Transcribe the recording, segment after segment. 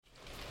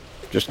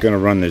just going to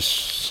run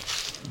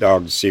this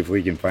dog to see if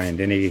we can find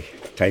any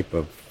type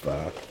of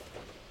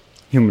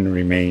human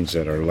remains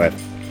that are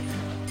left.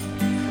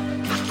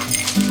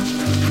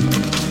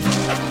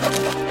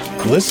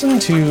 Listen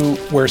to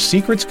Where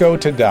Secrets Go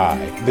to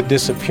Die, The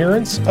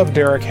Disappearance of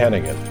Derek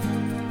Hennigan.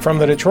 From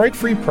the Detroit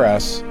Free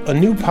Press, a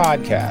new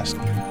podcast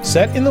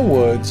set in the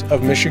woods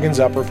of Michigan's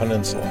Upper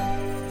Peninsula.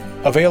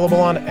 Available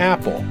on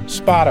Apple,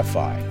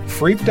 Spotify,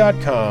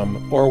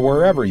 Freep.com, or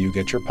wherever you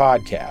get your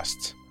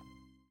podcasts.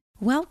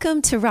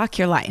 Welcome to Rock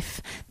Your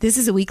Life. This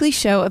is a weekly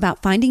show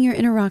about finding your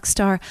inner rock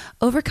star,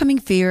 overcoming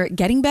fear,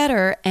 getting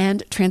better,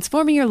 and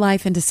transforming your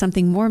life into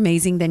something more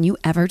amazing than you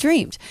ever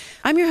dreamed.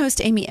 I'm your host,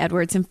 Amy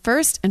Edwards, and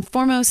first and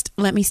foremost,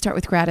 let me start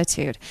with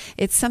gratitude.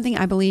 It's something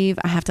I believe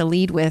I have to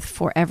lead with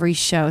for every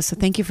show, so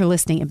thank you for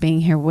listening and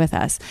being here with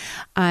us.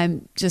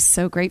 I'm just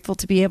so grateful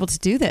to be able to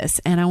do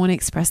this, and I want to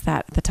express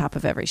that at the top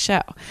of every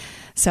show.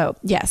 So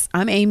yes,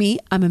 I'm Amy.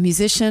 I'm a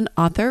musician,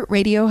 author,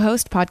 radio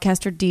host,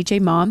 podcaster,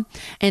 DJ, mom,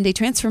 and a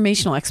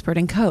transformational expert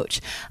and coach.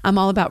 I'm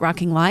all about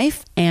rocking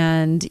life,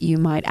 and you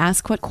might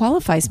ask what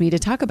qualifies me to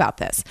talk about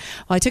this.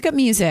 Well, I took up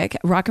music,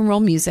 rock and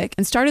roll music,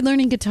 and started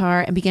learning guitar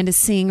and began to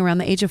sing around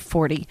the age of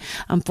 40.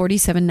 I'm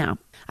 47 now.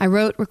 I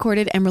wrote,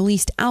 recorded, and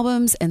released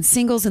albums and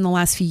singles in the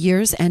last few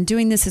years, and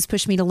doing this has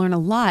pushed me to learn a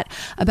lot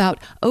about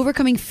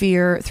overcoming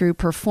fear through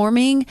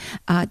performing,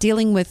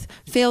 dealing with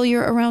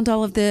failure around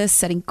all of this,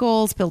 setting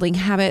goals, building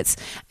habits,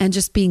 and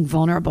just being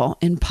vulnerable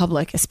in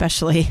public,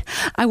 especially.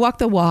 I walk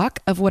the walk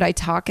of what I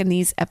talk in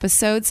these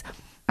episodes.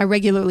 I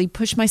regularly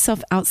push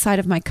myself outside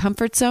of my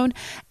comfort zone,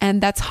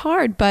 and that's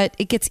hard, but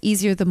it gets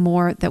easier the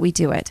more that we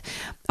do it.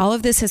 All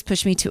of this has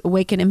pushed me to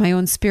awaken in my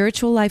own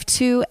spiritual life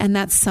too, and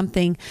that's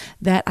something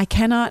that I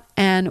cannot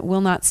and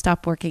will not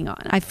stop working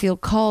on. I feel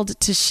called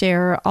to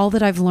share all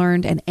that I've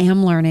learned and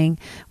am learning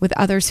with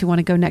others who want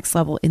to go next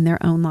level in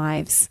their own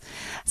lives.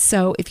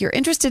 So if you're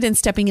interested in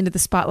stepping into the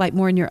spotlight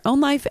more in your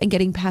own life and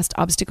getting past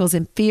obstacles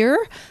and fear,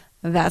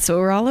 that's what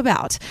we're all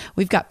about.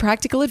 We've got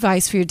practical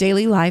advice for your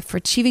daily life, for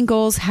achieving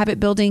goals, habit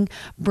building,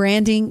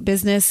 branding,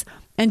 business,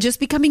 and just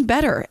becoming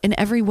better in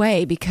every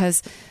way,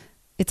 because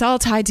it's all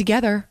tied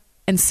together.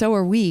 And so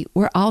are we.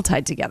 We're all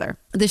tied together.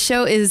 The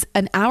show is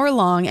an hour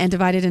long and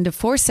divided into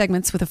 4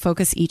 segments with a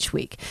focus each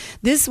week.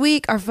 This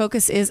week, our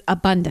focus is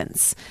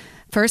abundance.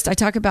 First, I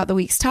talk about the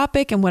week's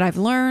topic and what I've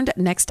learned.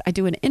 Next, I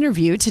do an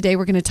interview. Today,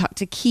 we're going to talk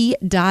to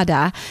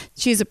Dada.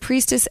 She is a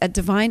priestess at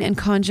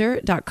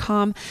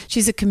divineandconjure.com.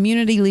 She's a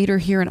community leader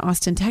here in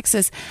Austin,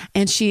 Texas,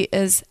 and she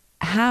is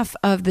half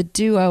of the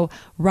duo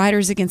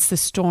Riders Against the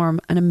Storm,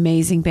 an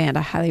amazing band.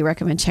 I highly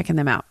recommend checking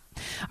them out.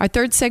 Our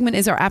third segment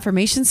is our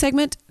affirmation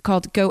segment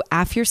called Go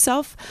Aff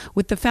Yourself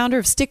with the founder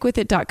of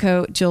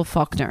StickWithIt.co, Jill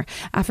Faulkner.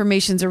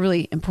 Affirmations are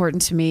really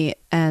important to me,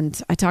 and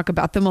I talk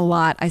about them a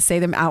lot. I say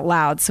them out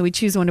loud, so we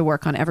choose one to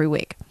work on every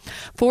week.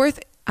 Fourth,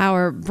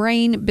 our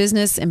brain,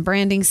 business, and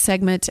branding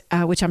segment,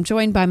 which I'm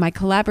joined by my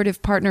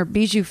collaborative partner,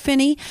 Bijou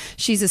Finney.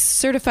 She's a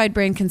certified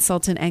brand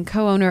consultant and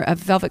co-owner of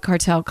Velvet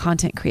Cartel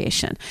Content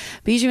Creation.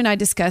 Bijou and I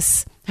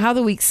discuss how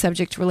the week's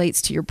subject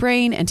relates to your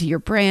brain and to your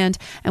brand,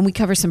 and we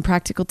cover some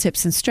practical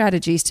tips and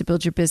strategies to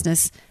build your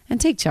business and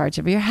take charge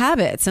of your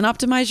habits and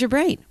optimize your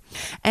brain.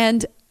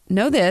 And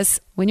know this,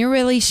 when you're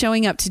really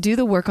showing up to do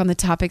the work on the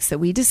topics that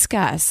we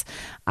discuss,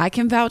 I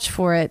can vouch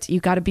for it. You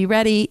got to be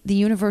ready. The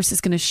universe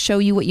is going to show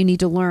you what you need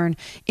to learn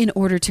in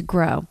order to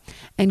grow.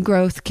 And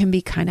growth can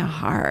be kind of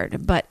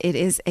hard, but it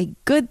is a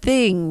good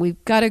thing.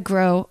 We've got to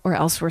grow or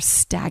else we're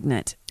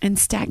stagnant. And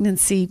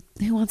stagnancy,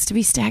 who wants to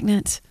be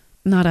stagnant?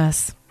 Not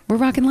us. We're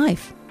rocking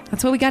life.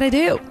 That's what we got to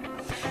do.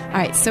 All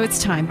right, so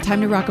it's time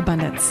to rock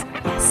abundance.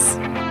 Yes.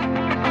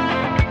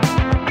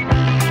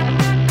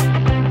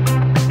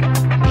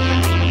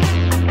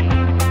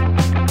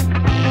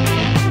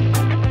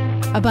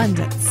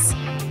 Abundance.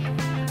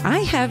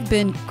 I have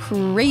been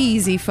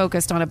crazy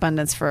focused on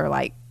abundance for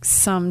like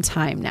some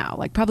time now,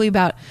 like probably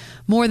about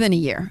more than a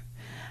year.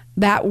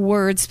 That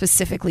word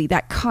specifically,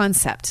 that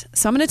concept.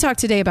 So I'm going to talk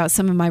today about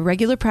some of my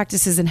regular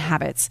practices and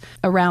habits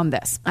around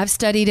this. I've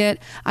studied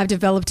it. I've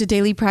developed a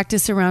daily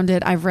practice around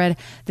it. I've read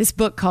this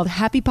book called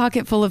Happy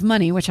Pocket Full of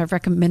Money, which I've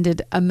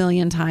recommended a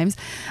million times.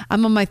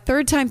 I'm on my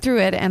 3rd time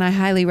through it, and I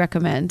highly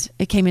recommend.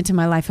 It came into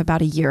my life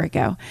about a year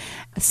ago.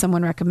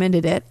 Someone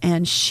recommended it,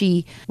 and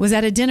she was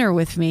at a dinner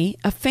with me,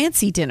 a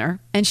fancy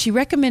dinner, and she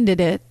recommended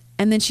it.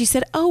 And then she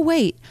said, oh,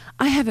 wait,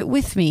 I have it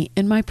with me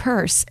in my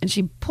purse. And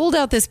she pulled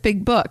out this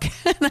big book.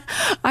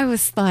 I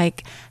was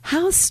like,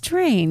 how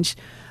strange.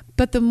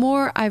 But the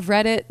more I've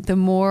read it, the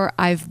more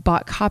I've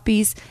bought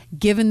copies,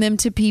 given them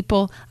to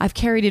people. I've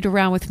carried it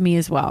around with me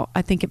as well.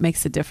 I think it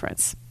makes a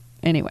difference.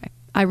 Anyway,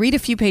 I read a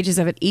few pages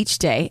of it each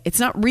day. It's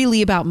not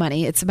really about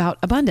money. It's about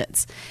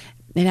abundance.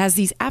 It has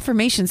these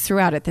affirmations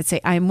throughout it that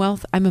say, I am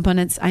wealth, I'm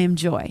abundance, I am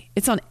joy.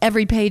 It's on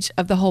every page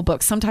of the whole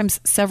book,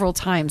 sometimes several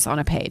times on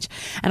a page.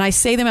 And I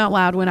say them out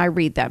loud when I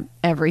read them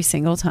every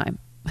single time.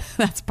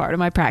 That's part of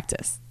my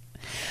practice.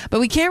 But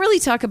we can't really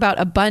talk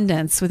about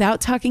abundance without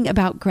talking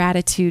about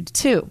gratitude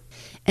too.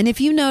 And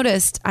if you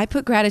noticed, I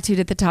put gratitude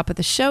at the top of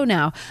the show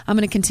now. I'm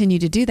going to continue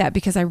to do that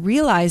because I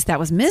realized that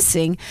was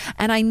missing,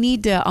 and I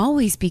need to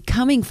always be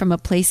coming from a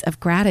place of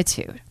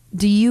gratitude.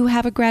 Do you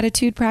have a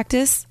gratitude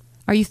practice?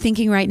 Are you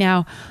thinking right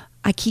now,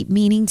 I keep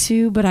meaning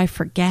to, but I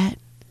forget.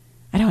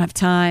 I don't have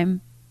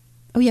time.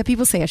 Oh yeah,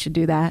 people say I should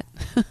do that.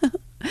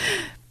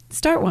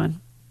 Start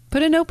one.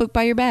 Put a notebook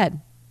by your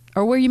bed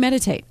or where you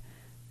meditate.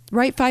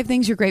 Write 5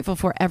 things you're grateful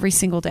for every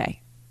single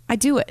day. I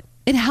do it.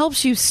 It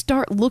helps you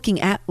start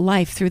looking at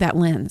life through that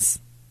lens.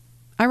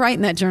 I write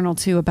in that journal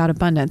too about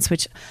abundance,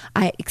 which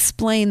I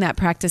explain that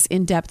practice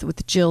in depth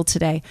with Jill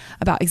today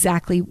about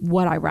exactly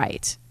what I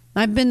write.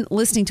 I've been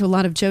listening to a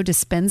lot of Joe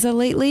Dispenza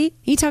lately.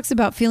 He talks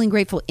about feeling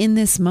grateful in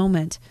this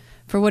moment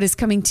for what is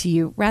coming to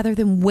you rather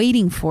than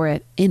waiting for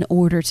it in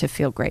order to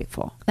feel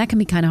grateful. That can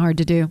be kind of hard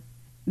to do.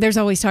 There's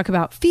always talk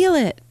about feel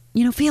it,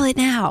 feel it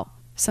now.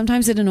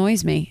 Sometimes it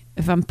annoys me,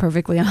 if I'm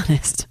perfectly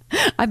honest.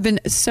 I've been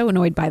so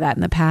annoyed by that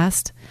in the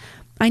past.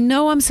 I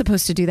know I'm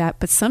supposed to do that,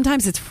 but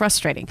sometimes it's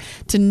frustrating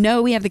to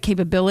know we have the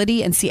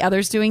capability and see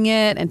others doing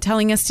it and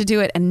telling us to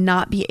do it and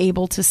not be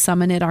able to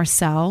summon it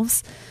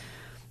ourselves.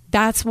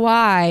 That's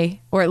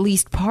why, or at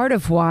least part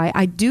of why,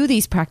 I do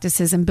these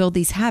practices and build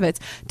these habits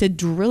to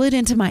drill it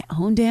into my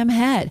own damn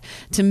head,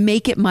 to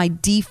make it my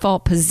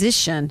default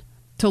position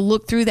to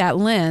look through that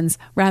lens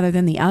rather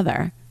than the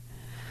other.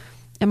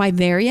 Am I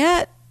there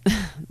yet?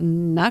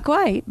 Not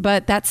quite,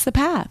 but that's the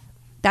path.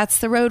 That's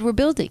the road we're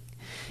building.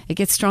 It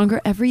gets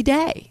stronger every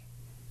day,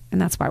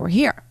 and that's why we're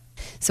here.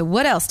 So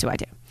what else do I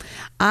do?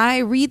 I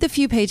read the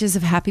few pages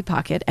of Happy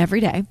Pocket every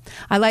day.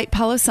 I light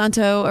Palo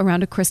Santo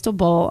around a crystal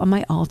bowl on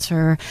my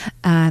altar.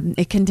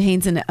 It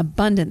contains an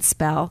abundance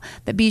spell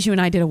that Bijou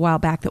and I did a while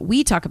back that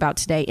we talk about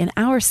today in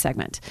our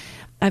segment.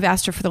 I've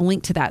asked her for the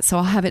link to that, so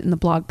I'll have it in the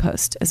blog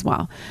post as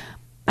well.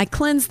 I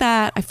cleanse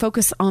that. I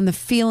focus on the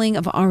feeling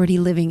of already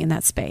living in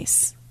that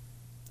space.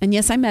 And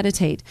yes, I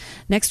meditate.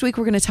 Next week,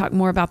 we're going to talk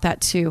more about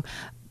that too.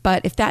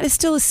 But if that is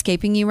still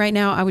escaping you right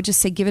now, I would just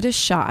say give it a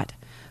shot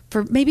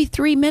for maybe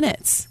 3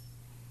 minutes.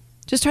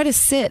 Just try to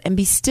sit and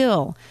be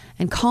still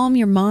and calm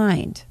your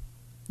mind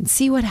and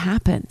see what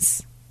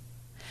happens.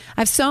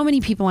 I have so many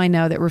people I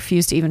know that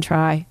refuse to even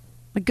try.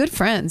 Like good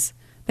friends.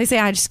 They say,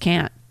 I just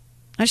can't.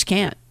 I just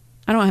can't.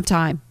 I don't have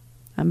time.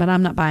 But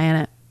I'm not buying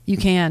it. You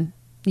can.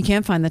 You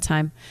can find the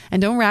time.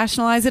 And don't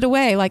rationalize it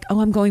away like, oh,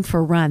 I'm going for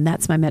a run.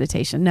 That's my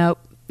meditation. Nope.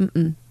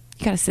 You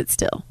got to sit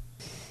still.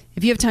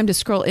 If you have time to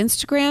scroll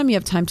Instagram, you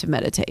have time to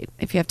meditate.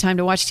 If you have time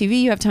to watch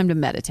TV, you have time to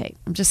meditate.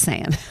 I'm just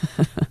saying.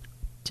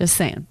 Just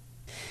saying.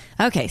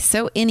 Okay,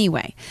 so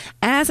anyway,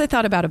 as I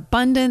thought about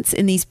abundance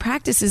in these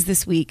practices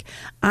this week,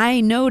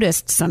 I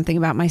noticed something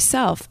about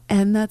myself.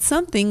 And that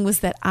something was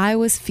that I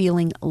was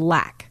feeling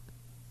lack.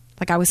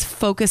 Like I was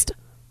focused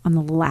on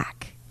the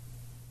lack.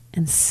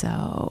 And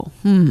so,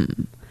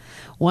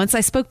 once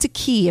I spoke to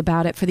Key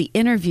about it for the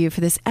interview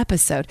for this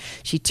episode,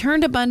 she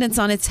turned abundance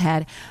on its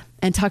head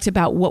and talked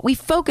about what we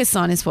focus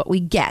on is what we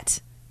get.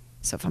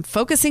 So if I'm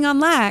focusing on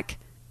lack,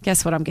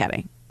 guess what I'm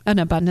getting? An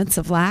abundance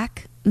of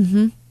lack.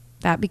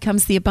 That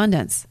becomes the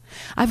abundance.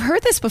 I've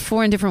heard this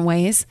before in different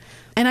ways.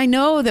 And I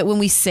know that when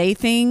we say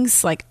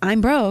things like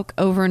I'm broke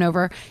over and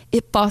over,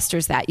 it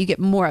fosters that. You get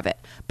more of it.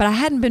 But I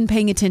hadn't been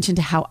paying attention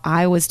to how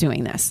I was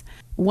doing this.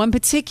 One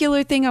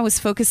particular thing I was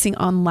focusing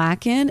on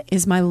lack in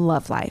is my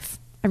love life.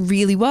 I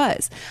really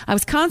was. I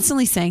was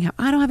constantly saying how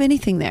I don't have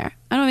anything there.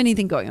 I don't have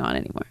anything going on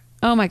anymore.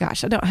 Oh my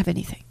gosh, I don't have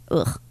anything.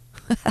 Ugh.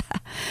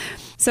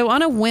 So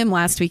on a whim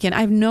last weekend, I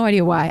have no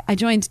idea why, I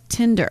joined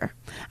Tinder.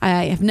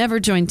 I have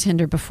never joined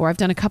Tinder before. I've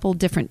done a couple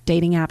different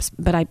dating apps,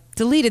 but I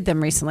deleted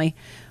them recently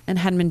and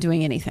hadn't been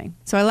doing anything.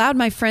 So I allowed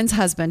my friend's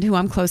husband, who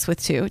I'm close with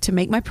too, to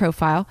make my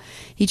profile.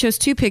 He chose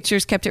 2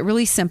 pictures, kept it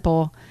really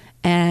simple,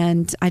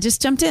 and I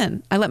just jumped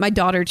in. I let my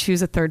daughter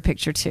choose a 3rd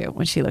picture too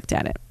when she looked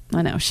at it.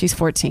 I know, she's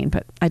 14,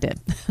 but I did.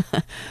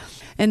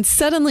 And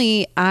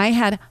suddenly I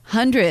had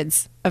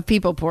hundreds of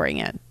people pouring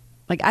in.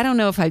 Like, I don't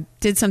know if I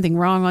did something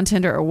wrong on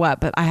Tinder or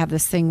what, but I have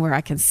this thing where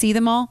I can see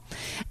them all.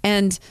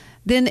 And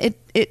then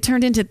it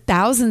turned into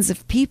thousands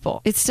of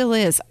people. It still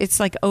is. It's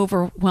like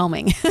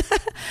overwhelming.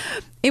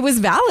 It was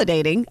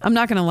validating, I'm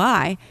not going to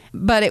lie,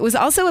 but it was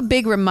also a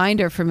big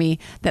reminder for me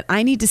that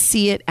I need to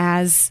see it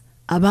as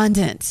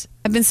abundant.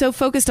 I've been so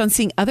focused on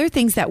seeing other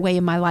things that way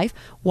in my life.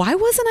 Why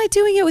wasn't I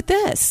doing it with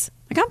this?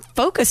 Like, I'm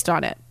focused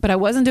on it, but I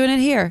wasn't doing it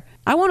here.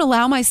 I won't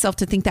allow myself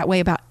to think that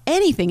way about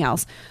anything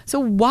else. So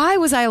why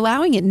was I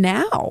allowing it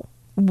now?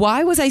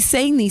 Why was I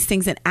saying these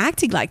things and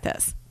acting like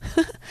this?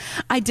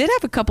 I did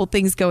have a couple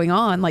things going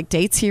on, like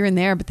dates here and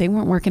there, but they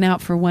weren't working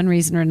out for one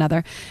reason or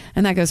another.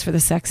 And that goes for the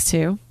sex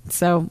too.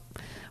 So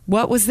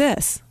what was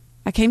this?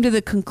 I came to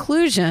the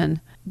conclusion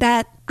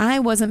that I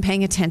wasn't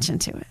paying attention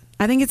to it.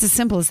 I think it's as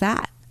simple as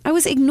that. I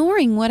was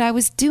ignoring what I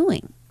was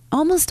doing,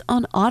 almost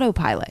on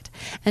autopilot.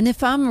 And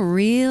if I'm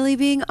really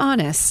being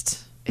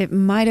honest, it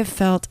might have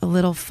felt a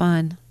little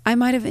fun. I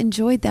might have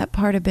enjoyed that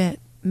part a bit.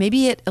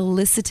 Maybe it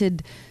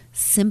elicited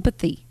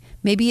sympathy.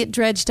 Maybe it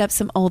dredged up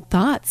some old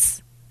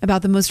thoughts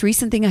about the most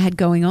recent thing I had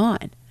going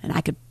on, and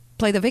I could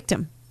play the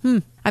victim.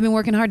 I've been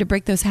working hard to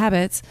break those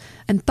habits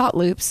and thought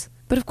loops,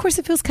 but of course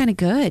it feels kind of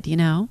good,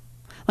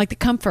 like the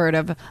comfort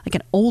of like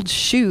an old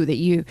shoe that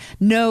you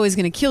know is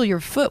going to kill your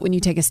foot when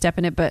you take a step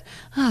in it, but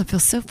it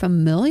feels so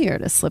familiar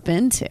to slip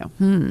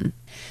into.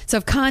 So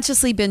I've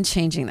consciously been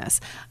changing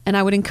this, and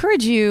I would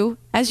encourage you,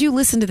 as you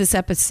listen to this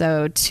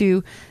episode,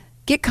 to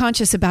get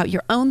conscious about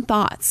your own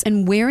thoughts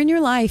and where in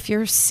your life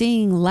you're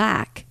seeing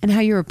lack and how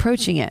you're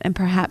approaching it, and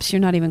perhaps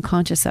you're not even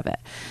conscious of it.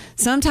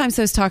 Sometimes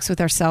those talks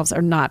with ourselves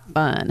are not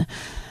fun,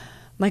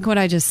 like what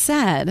I just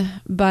said,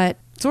 but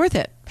it's worth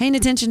it. Paying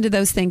attention to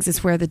those things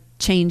is where the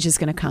change is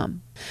going to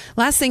come.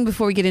 Last thing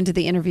before we get into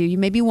the interview, you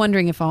may be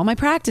wondering if all my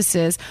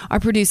practices are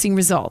producing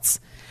results.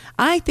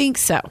 I think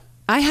so.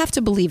 I have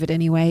to believe it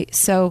anyway.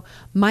 So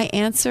my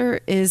answer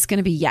is going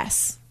to be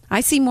yes.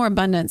 I see more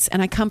abundance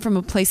and I come from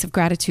a place of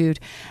gratitude,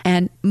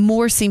 and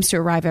more seems to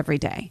arrive every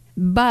day.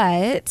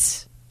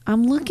 But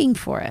I'm looking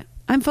for it.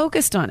 I'm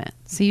focused on it.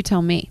 So you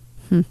tell me.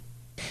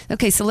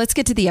 Okay, so let's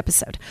get to the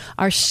episode.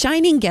 Our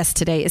shining guest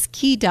today is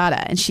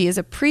Dada, and she is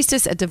a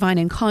priestess at Divine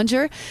and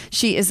Conjure.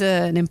 She is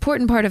an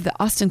important part of the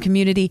Austin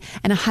community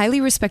and a highly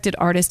respected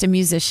artist and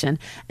musician,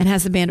 and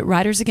has the band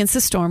Riders Against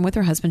the Storm with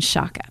her husband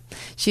Shaka.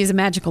 She is a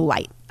magical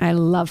light. I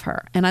love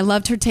her, and I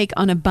loved her take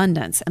on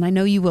abundance, and I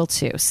know you will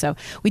too. So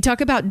we talk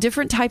about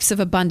different types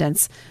of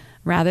abundance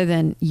rather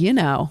than,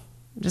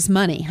 just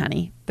money,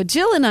 honey. But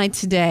Jill and I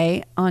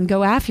today on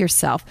Go Aff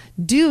Yourself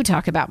do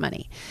talk about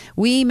money.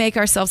 We make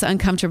ourselves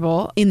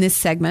uncomfortable in this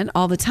segment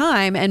all the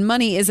time, and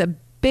money is a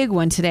big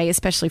one today,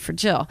 especially for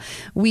Jill.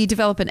 We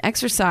develop an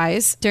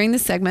exercise during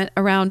this segment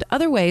around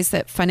other ways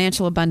that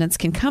financial abundance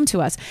can come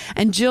to us,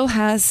 and Jill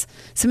has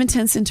some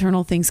intense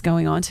internal things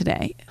going on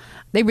today.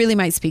 They really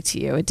might speak to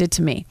you. It did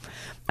to me.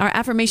 Our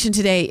affirmation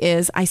today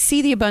is, I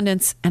see the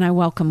abundance and I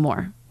welcome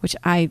more, which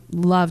I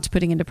loved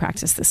putting into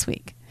practice this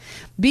week.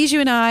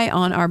 Bijou and I,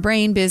 on our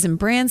Brain, Biz, and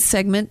Brands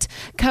segment,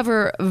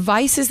 cover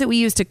vices that we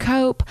use to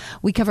cope.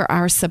 We cover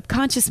our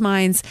subconscious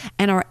minds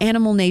and our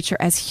animal nature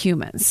as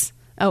humans.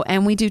 Oh,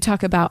 and we do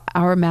talk about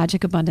our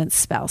magic abundance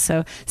spell.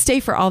 So stay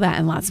for all that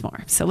and lots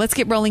more. So let's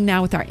get rolling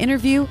now with our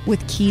interview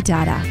with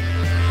Dada.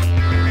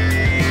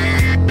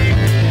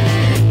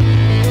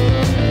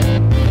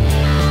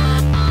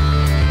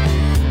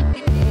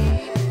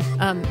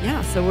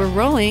 So we're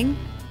rolling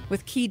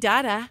with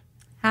Dada.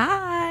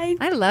 Hi.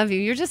 I love you.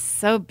 You're just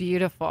so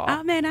beautiful.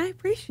 Oh, man, I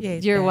appreciate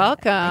it. You're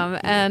welcome.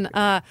 And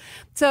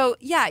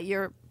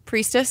you're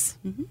priestess.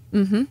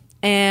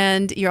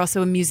 And you're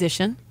also a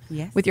musician.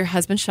 Yes. With your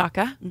husband,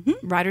 Shaka.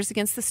 Riders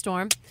Against the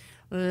Storm.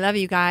 Love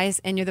you guys.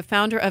 And you're the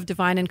founder of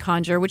Divine and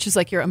Conjure, which is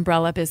like your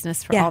umbrella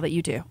business for all that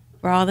you do.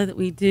 For all that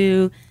we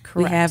do.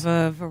 Correct. We have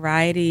a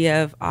variety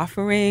of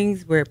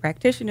offerings. We're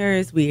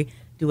practitioners. We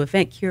do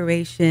event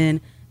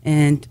curation.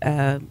 And,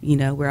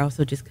 we're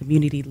also just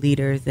community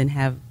leaders and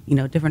have,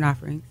 different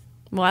offerings.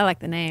 Well, I like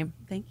the name.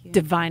 Thank you.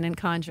 Divine and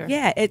Conjure.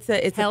 Yeah, it's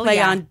a play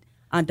on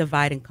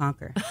divide and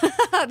conquer.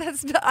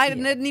 I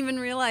didn't even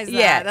realize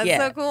that. That's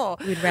so cool.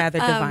 We'd rather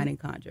divine and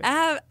conjure.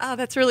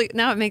 That's really,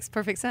 now it makes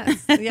perfect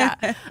sense.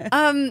 Yeah.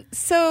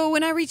 So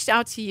when I reached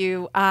out to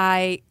you,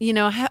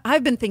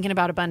 I've been thinking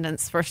about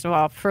abundance, first of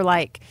all, for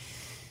like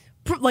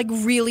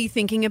really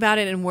thinking about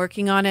it and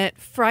working on it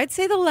for, I'd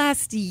say, the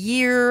last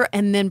year,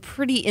 and then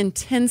pretty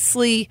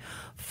intensely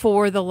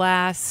for the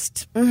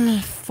last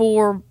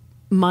 4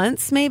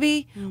 months,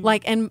 maybe.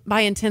 And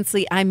by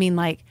intensely, I mean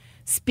like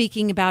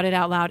speaking about it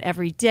out loud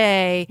every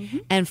day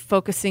and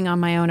focusing on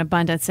my own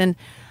abundance. And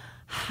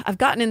I've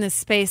gotten in this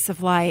space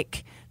of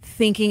like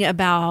thinking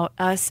about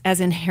us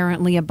as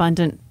inherently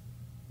abundant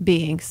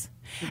beings.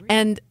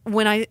 And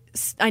when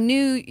I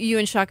knew you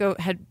and Shako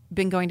had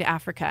been going to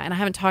Africa, and I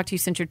haven't talked to you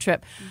since your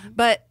trip,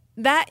 but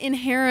that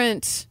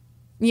inherent,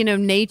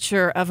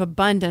 nature of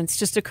abundance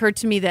just occurred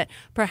to me that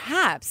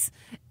perhaps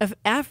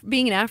if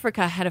being in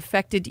Africa had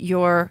affected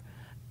your,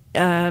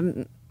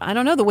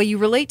 the way you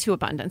relate to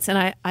abundance.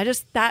 And I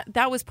just,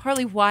 that was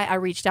partly why I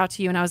reached out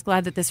to you, and I was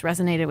glad that this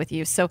resonated with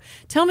you. So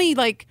tell me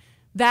like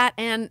that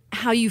and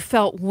how you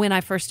felt when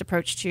I first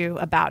approached you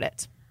about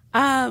it.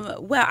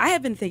 Well, I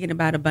have been thinking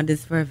about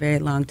abundance for a very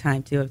long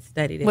time, too. I've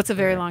studied it. What's a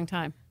very long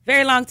time?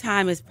 Very long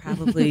time is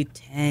probably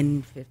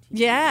 10, 15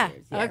 years. Yeah,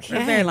 okay. For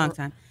a very long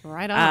time.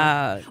 Right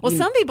on.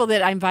 Some people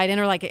that I invite in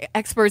are like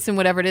experts in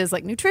whatever it is,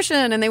 like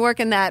nutrition, and they work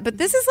in that. But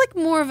this is like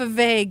more of a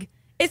vague.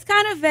 It's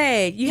kind of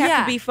vague. You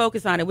have to be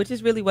focused on it, which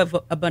is really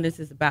what abundance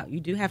is about. You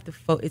do have to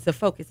it's a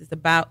focus. It's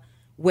about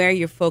where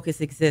your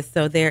focus exists.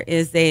 So there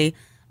is a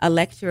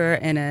lecturer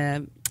and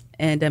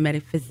a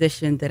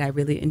metaphysician that I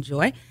really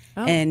enjoy.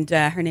 Oh. And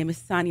her name is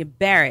Sonia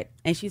Barrett.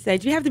 And she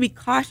said, you have to be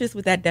cautious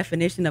with that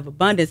definition of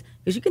abundance,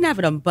 because you can have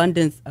an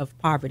abundance of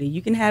poverty.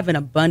 You can have an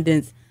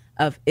abundance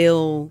of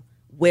ill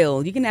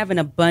will. You can have an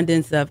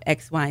abundance of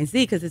X, Y, and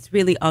Z, because it's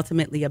really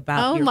ultimately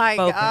about your focus.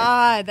 Oh, my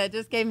God. That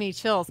just gave me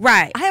chills.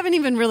 Right. I haven't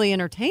even really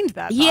entertained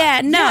that thought. Yeah,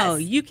 no.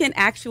 Yes. You can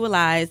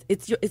actualize.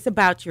 It's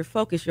about your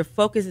focus. Your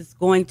focus is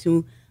going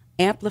to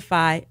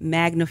amplify,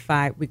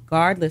 magnify,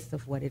 regardless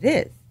of what it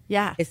is.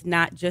 Yeah. It's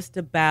not just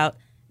about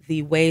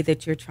the way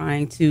that you're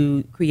trying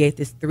to create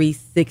this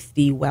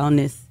 360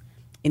 wellness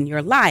in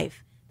your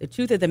life. The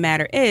truth of the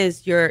matter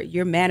is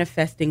you're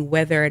manifesting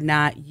whether or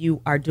not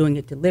you are doing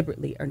it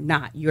deliberately or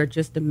not. You're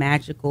just a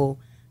magical,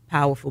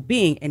 powerful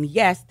being. And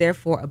yes,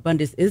 therefore,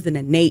 abundance is an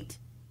innate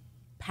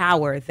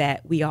power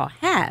that we all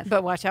have.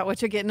 But watch out what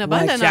you're getting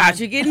abundant Watch out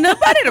you're getting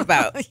abundant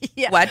about.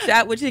 Yeah. Watch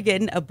out what you're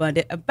getting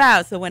abundant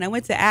about. So when I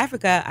went to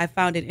Africa, I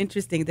found it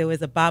interesting. There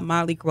was a Bob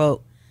Marley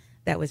quote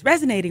that was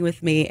resonating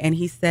with me. And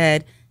he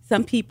said,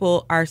 some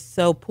people are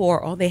so poor,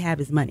 all they have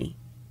is money.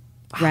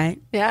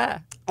 Right? Yeah.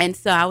 And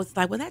so I was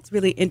like, well, that's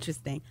really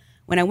interesting.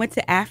 When I went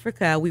to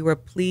Africa, we were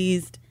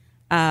pleased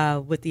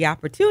with the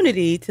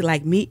opportunity to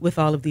like meet with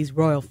all of these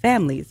royal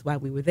families while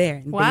we were there.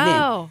 In Wow.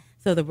 Benin.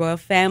 So the royal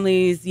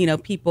families,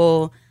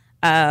 people,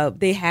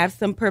 they have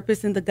some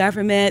purpose in the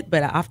government,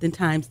 but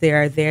oftentimes they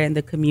are there in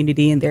the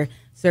community and they're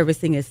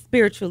servicing as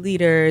spiritual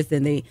leaders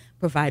and they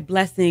provide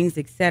blessings,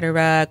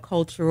 etc.,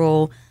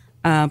 cultural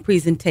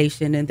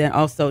presentation, and then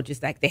also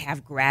just like they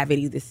have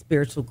gravity, this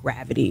spiritual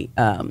gravity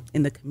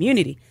in the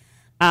community.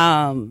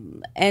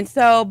 And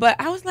so, but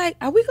I was like,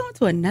 are we going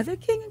to another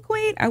king and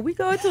queen? Are we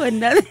going to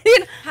another?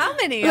 How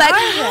many like, are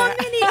how there?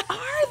 many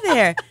are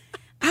there?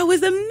 I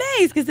was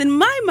amazed because in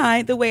my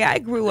mind, the way I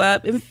grew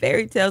up in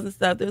fairy tales and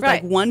stuff, there was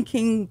like one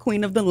king,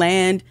 queen of the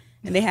land,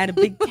 and they had a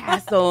big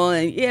castle,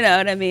 and you know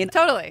what I mean?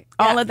 Totally.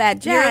 All of that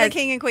jazz. You're the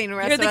king and queen. The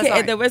rest You're of the us king.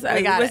 aren't. The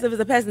rest of us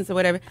are peasants or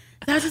whatever.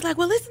 So I was just like,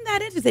 well, isn't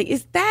that interesting?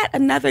 Is that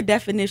another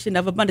definition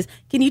of abundance?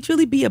 Can you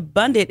truly be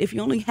abundant if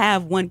you only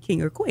have one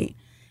king or queen?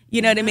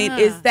 You know what I mean?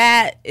 Is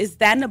that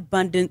an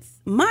abundance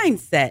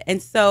mindset?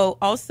 And so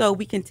also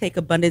we can take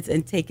abundance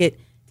and take it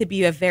to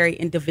be a very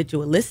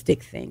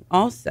individualistic thing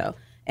also.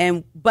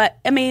 But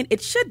I mean,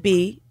 it should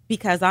be,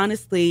 because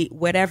honestly,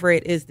 whatever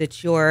it is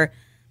that you're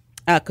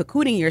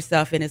cocooning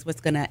yourself in is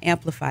what's going to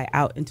amplify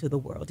out into the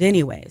world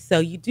anyway. So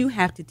you do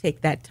have to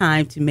take that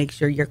time to make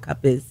sure your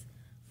cup is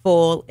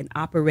full and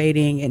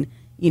operating, and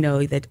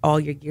that all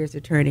your gears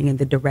are turning in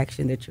the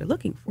direction that you're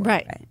looking for.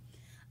 Right.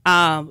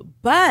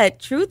 But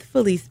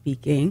truthfully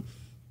speaking,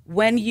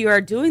 when you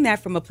are doing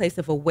that from a place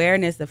of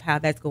awareness of how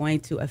that's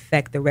going to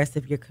affect the rest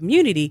of your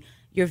community,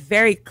 you're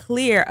very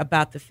clear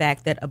about the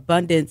fact that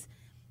abundance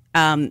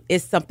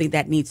is something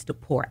that needs to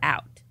pour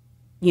out.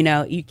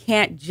 You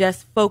can't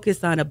just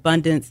focus on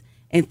abundance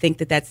and think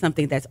that that's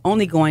something that's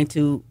only going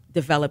to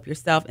develop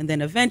yourself, and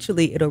then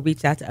eventually it'll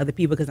reach out to other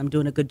people because I'm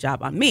doing a good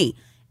job on me.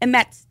 And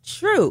that's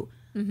true.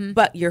 Mm-hmm.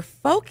 But your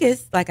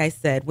focus, like I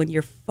said, when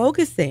you're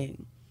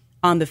focusing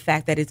on the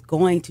fact that it's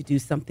going to do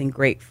something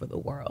great for the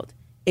world,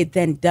 it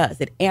then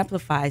does. It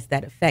amplifies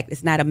that effect.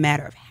 It's not a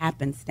matter of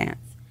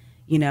happenstance,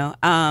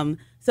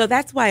 So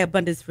that's why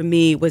abundance for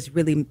me was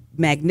really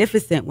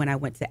magnificent when I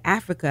went to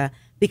Africa,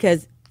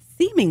 because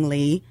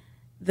seemingly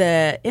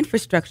the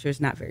infrastructure is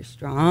not very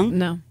strong.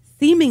 No.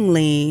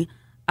 Seemingly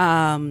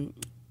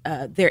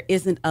there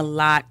isn't a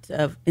lot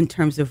of, in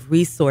terms of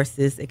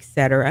resources, et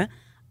cetera.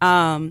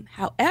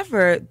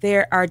 However,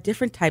 there are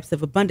different types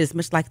of abundance,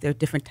 much like there are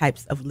different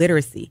types of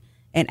literacy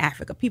in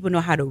Africa. People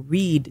know how to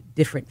read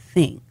different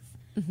things.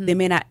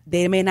 Mm-hmm.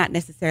 They may not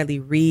necessarily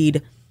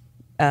read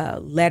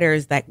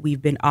letters that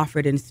we've been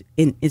offered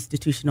in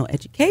institutional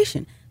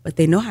education, but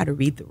they know how to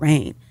read the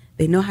rain.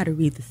 They know how to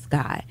read the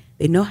sky.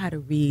 They know how to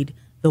read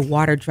the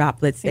water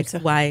droplets, X,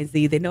 Y, and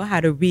Z. They know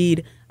how to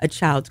read a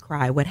child's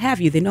cry, what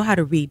have you. They know how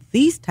to read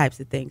these types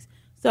of things.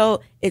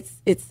 So it's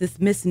this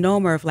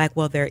misnomer of like,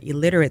 well, they're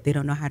illiterate. They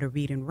don't know how to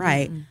read and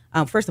write.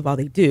 Mm-hmm. First of all,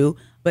 they do.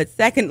 But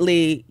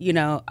secondly,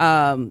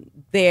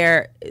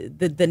 they're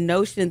the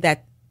notion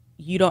that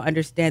you don't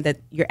understand that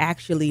you're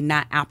actually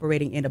not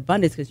operating in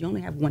abundance because you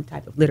only have one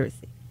type of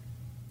literacy.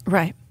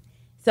 Right.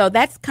 So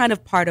that's kind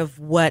of part of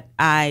what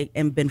I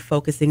am been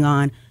focusing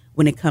on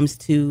when it comes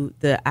to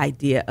the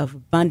idea of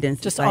abundance.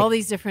 Just like, all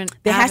these different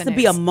There avenues. has to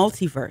be a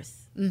multiverse.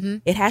 Mm-hmm.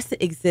 It has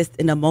to exist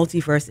in a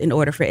multiverse in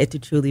order for it to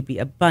truly be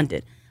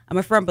abundant. I'm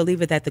a firm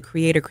believer that the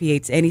Creator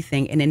creates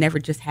anything, and it never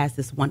just has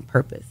this one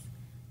purpose.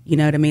 You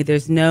know what I mean?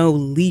 There's no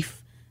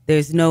leaf,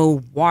 there's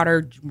no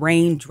water,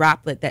 rain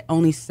droplet that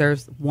only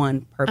serves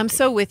one purpose. I'm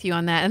so with you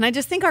on that. And I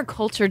just think our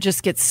culture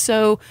just gets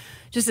so,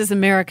 just as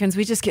Americans,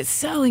 we just get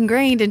so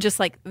ingrained in just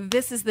like,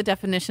 this is the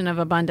definition of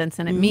abundance.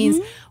 And it means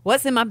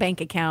what's in my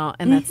bank account.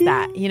 And that's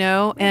that,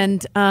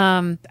 And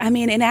I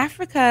mean, in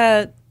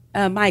Africa,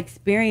 my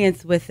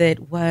experience with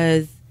it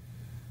was,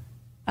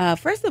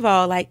 first of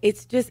all, like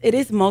it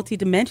is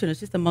multidimensional. It's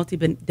just a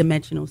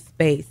multidimensional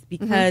space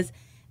because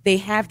they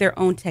have their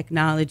own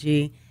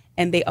technology,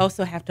 and they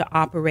also have to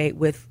operate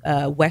with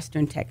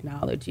Western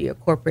technology or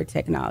corporate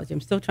technology.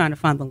 I'm still trying to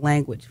find the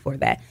language for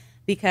that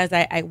because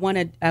I want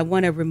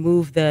to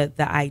remove the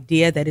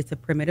idea that it's a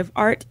primitive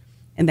art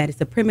and that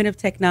it's a primitive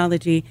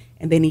technology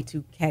and they need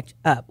to catch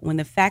up. When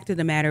the fact of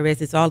the matter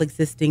is, it's all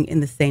existing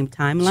in the same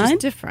timeline. It's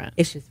just different.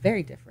 It's just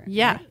very different.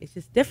 Yeah. Right? It's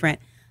just different.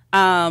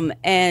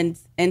 And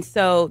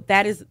so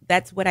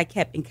that's what I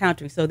kept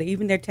encountering. So that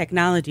even their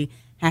technology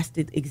has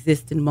to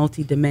exist in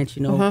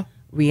multidimensional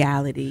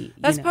reality.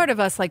 That's part of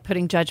us like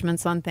putting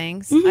judgments on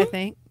things, I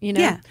think,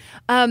 Yeah.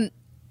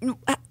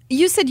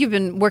 You said you've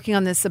been working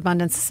on this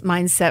abundance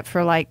mindset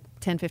for like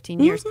 10, 15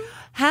 years.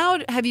 How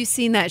have you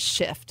seen that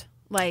shift?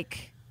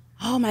 Like,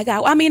 oh my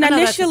God. I mean,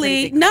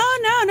 initially, no.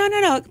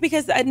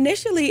 Because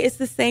initially it's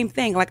the same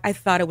thing. Like, I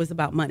thought it was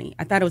about money.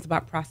 I thought it was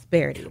about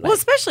prosperity. Like, well,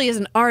 especially as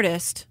an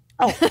artist.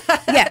 Oh,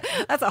 yeah.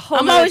 That's a whole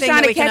I'm other always thing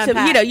trying that to we can catch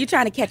unpack. you're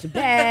trying to catch a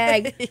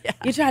bag. Yeah.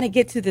 You're trying to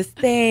get to this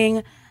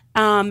thing.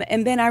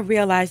 And then I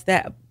realized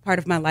that part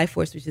of my life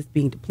force was just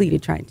being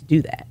depleted trying to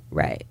do that,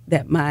 right?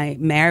 That my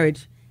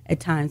marriage at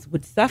times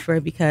would suffer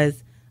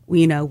because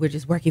we're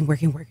just working.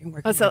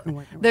 So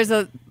there's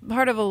a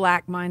part of a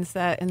lack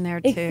mindset in there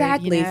too.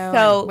 Exactly. You know,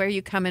 So and where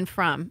you coming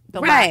from,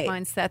 the right.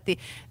 lack mindset,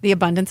 the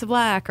abundance of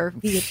lack, or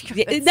you're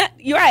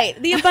right,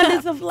 the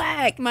abundance of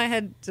lack. My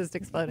head just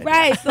exploded.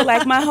 Right. So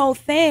like my whole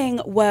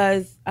thing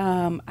was,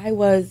 I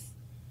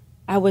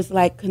was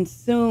like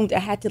consumed. I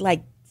had to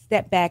like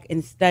step back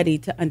and study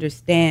to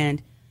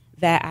understand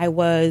that I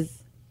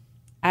was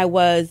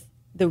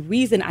the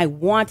reason I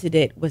wanted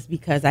it was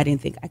because I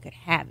didn't think I could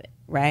have it.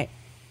 Right.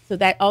 So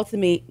that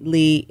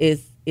ultimately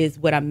is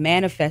what I'm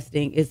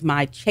manifesting, is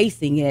my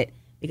chasing it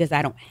because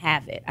I don't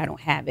have it.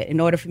 In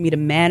order for me to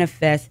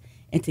manifest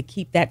and to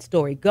keep that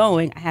story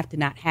going, I have to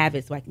not have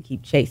it so I can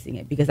keep chasing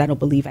it because I don't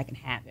believe I can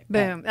have it.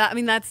 Right? Boom. I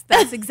mean, that's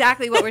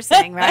exactly what we're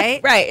saying,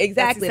 right? Right,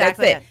 exactly. That's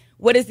it.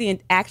 What is the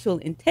actual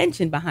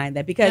intention behind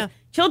that? Because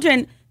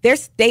children, their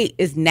state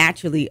is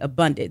naturally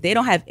abundant. They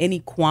don't have any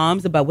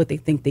qualms about what they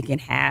think they can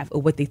have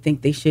or what they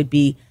think they should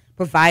be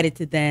provided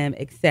to them,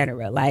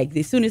 etc. Like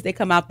as soon as they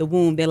come out the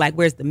womb, they're like,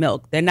 "Where's the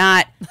milk?" They're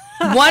not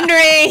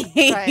wondering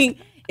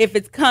if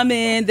it's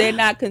coming. They're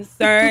not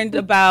concerned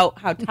about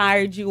how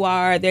tired you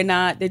are. They're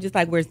just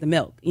like, "Where's the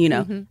milk?"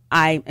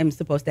 I am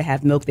supposed to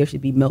have milk. There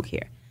should be milk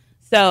here.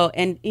 So,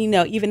 and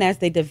even as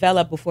they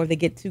develop, before they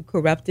get too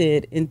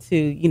corrupted into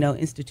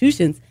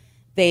institutions,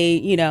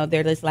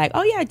 they're just like,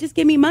 "Oh yeah, just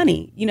give me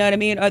money." You know what I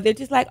mean? Or they're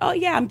just like, "Oh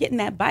yeah, I'm getting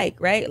that bike,"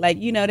 right? Like,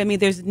 you know what I mean?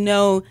 There's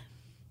no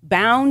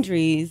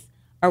boundaries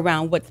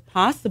around what's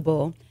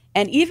possible.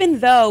 And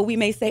even though we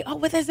may say, oh,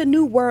 well, there's a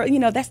new world,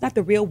 that's not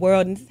the real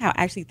world, and this is how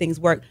actually things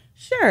work.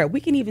 Sure, we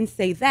can even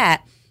say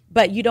that,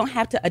 but you don't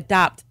have to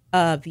adopt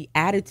the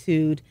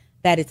attitude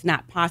that it's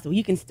not possible.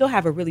 You can still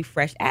have a really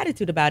fresh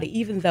attitude about it,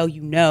 even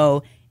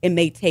though it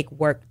may take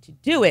work to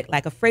do it.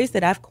 Like a phrase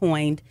that I've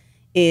coined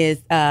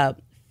is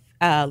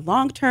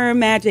long-term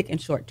magic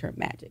and short-term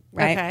magic,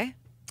 right? Okay.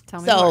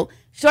 Tell me more. So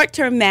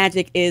short-term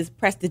magic is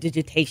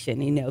prestidigitation,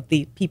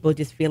 the people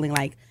just feeling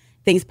like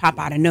things pop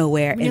out of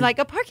nowhere. You're like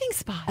a parking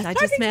spot. I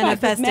just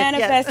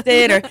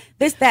manifested. Or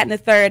this, that, and the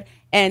third.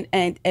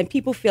 And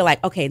people feel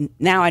like, okay,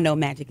 now I know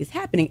magic is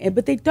happening.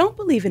 But they don't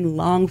believe in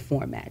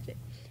long-form magic.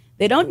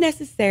 They don't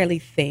necessarily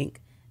think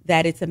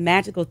that it's a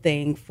magical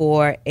thing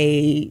for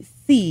a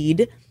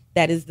seed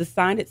that is the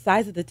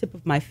size of the tip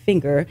of my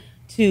finger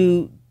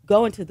to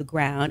go into the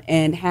ground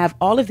and have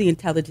all of the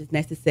intelligence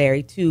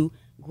necessary to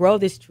grow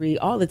this tree,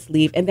 all its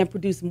leaves, and then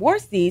produce more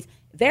seeds.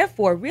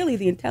 Therefore, really,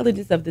 the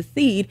intelligence of the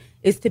seed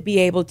is to be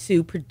able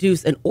to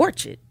produce an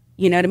orchard.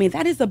 You know what I mean?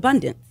 That is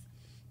abundance.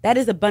 That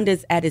is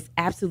abundance at its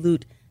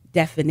absolute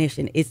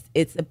definition.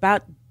 It's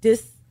about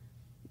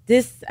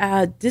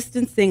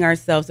distancing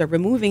ourselves, or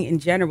removing in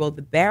general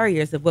the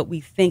barriers of what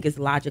we think is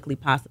logically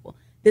possible.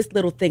 This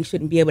little thing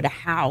shouldn't be able to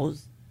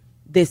house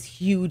this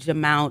huge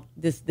amount.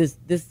 This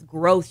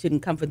growth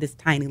shouldn't come from this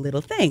tiny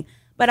little thing.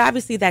 But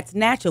obviously, that's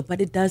natural.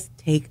 But it does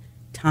take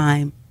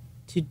time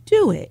to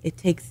do it. It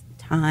takes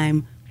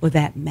time for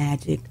that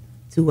magic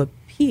to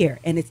appear,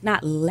 and it's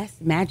not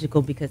less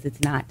magical because it's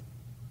not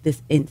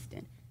this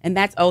instant. And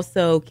that's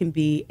also can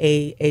be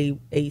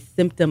a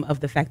symptom of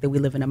the fact that we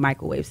live in a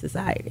microwave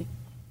society.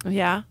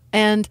 Yeah.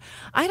 And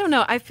I don't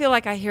know, I feel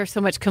like I hear so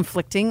much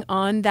conflicting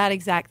on that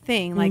exact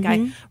thing. Like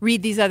I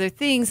read these other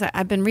things.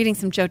 I've been reading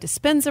some Joe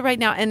Dispenza right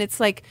now, and it's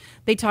like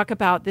they talk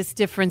about this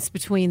difference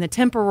between the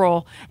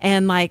temporal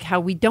and like how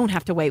we don't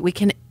have to wait. We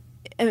can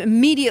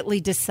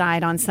immediately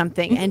decide on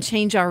something and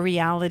change our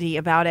reality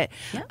about it.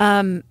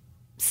 Yeah.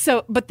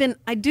 But then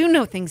I do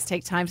know things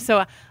take time.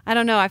 So I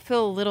don't know. I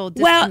feel a little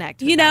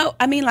disconnect. Well,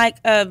 I mean, like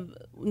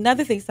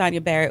another thing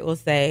Sonia Barrett will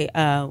say,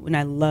 when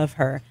I love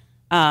her.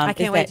 I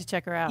can't wait to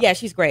check her out. Yeah,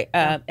 she's great.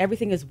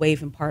 Everything is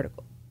wave and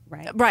particle,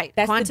 right? Right.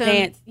 That's quantum, the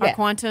dance. Our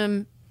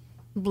quantum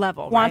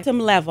level. Quantum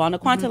level. On a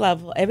quantum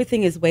level,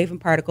 everything is wave and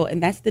particle,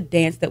 and that's the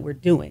dance that we're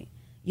doing.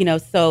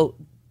 So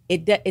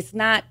it's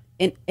not.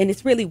 And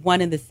it's really one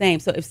and the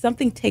same. So if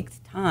something takes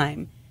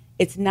time,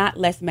 it's not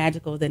less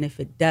magical than if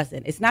it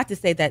doesn't. It's not to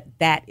say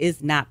that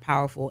is not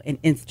powerful and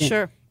instant.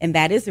 Sure. And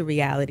that is a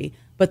reality.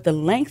 But the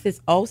length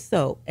is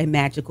also a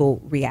magical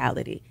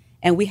reality.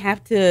 And we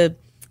have to,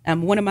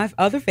 one of my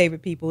other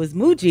favorite people is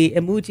Muji.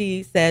 And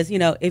Muji says,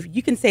 if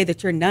you can say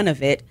that you're none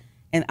of it,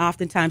 and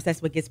oftentimes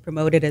that's what gets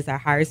promoted as our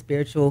higher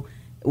spiritual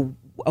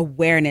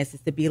awareness, is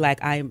to be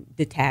like, I am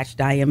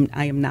detached. I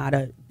am not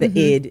the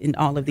id and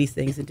all of these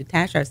things, and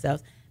detach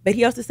ourselves. But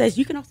he also says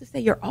you can also say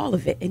you're all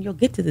of it, and you'll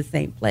get to the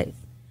same place.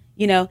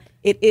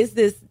 It is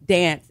this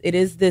dance. It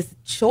is this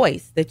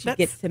choice that you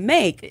get to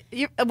make.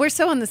 We're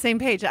so on the same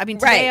page. I mean,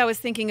 today I was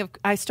thinking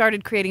I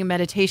started creating a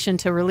meditation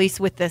to release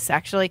with this,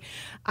 actually.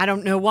 I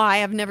don't know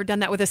why. I've never done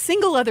that with a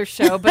single other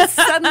show, but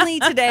suddenly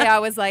today I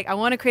was like, I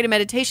want to create a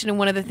meditation. And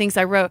one of the things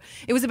I wrote,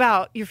 it was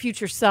about your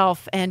future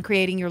self and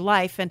creating your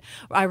life. And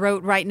I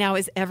wrote, right now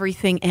is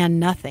everything and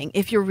nothing,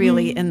 if you're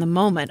really in the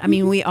moment. I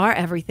mean, we are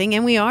everything,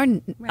 and we are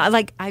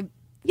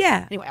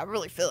Anyway, I'm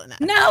really feeling that.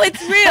 No, it's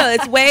real.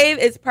 It's wave,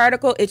 it's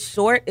particle, it's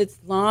short, it's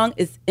long,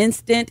 it's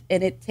instant,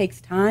 and it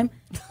takes time.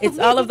 It's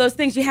all of those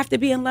things. You have to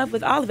be in love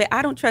with all of it.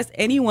 I don't trust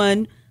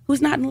anyone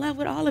who's not in love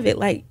with all of it.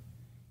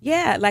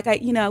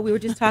 We were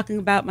just talking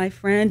about my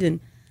friend, and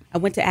I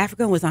went to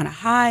Africa and was on a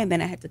high, and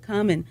then I had to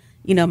come, and,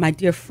 my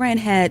dear friend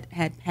had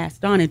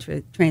passed on and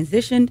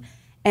transitioned,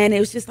 and it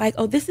was just like,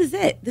 oh, this is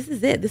it. This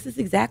is it. This is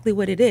exactly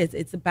what it is.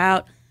 It's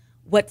about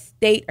what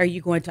state are you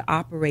going to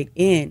operate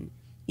in,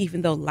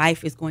 even though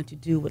life is going to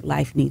do what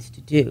life needs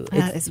to do.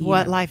 It's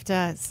what life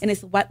does. And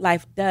it's what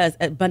life does.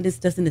 Abundance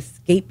doesn't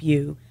escape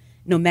you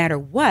no matter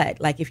what.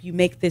 Like, if you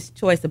make this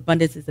choice,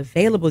 abundance is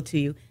available to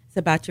you. It's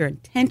about your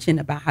intention,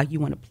 about how you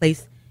want to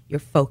place your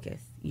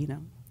focus,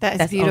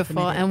 That's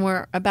beautiful. And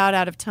we're about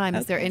out of time.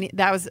 Okay. Is there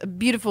that was a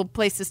beautiful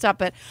place to stop,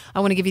 but I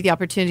want to give you the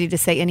opportunity to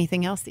say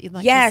anything else that you'd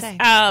like to say.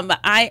 Yes.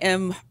 I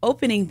am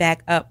opening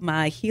back up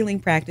my healing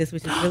practice,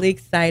 which is really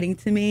exciting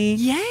to me.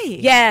 Yay.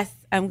 Yes.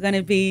 I'm going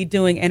to be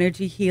doing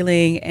energy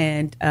healing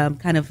and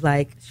kind of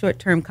like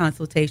short-term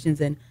consultations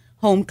and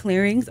home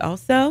clearings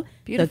also.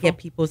 Beautiful. So get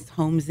people's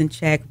homes in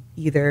check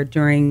either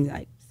during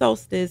like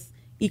solstice,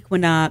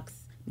 equinox,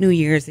 New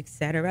Year's,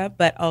 etc.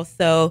 But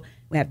also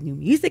we have new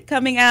music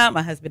coming out.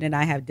 My husband and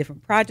I have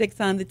different projects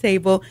on the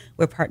table.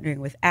 We're partnering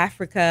with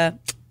Africa.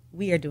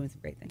 We are doing some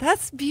great things.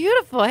 That's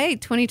beautiful. Hey,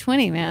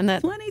 2020, man.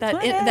 That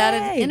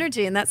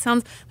energy, and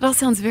that all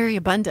sounds very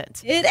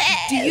abundant. It is.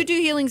 Do you do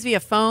healings via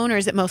phone, or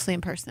is it mostly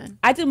in person?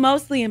 I do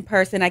mostly in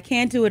person. I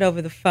can't do it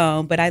over the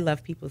phone, but I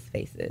love people's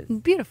faces.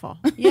 Beautiful.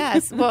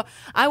 Yes. Well,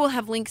 I will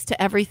have links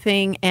to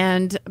everything,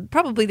 and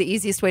probably the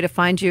easiest way to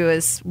find you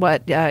is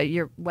what,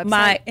 your website?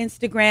 My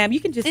Instagram. You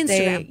can just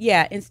say,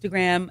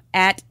 Instagram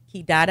at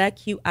Dada,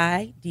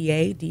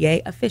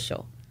 Qidada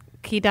official.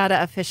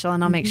 Dada official,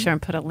 and I'll make sure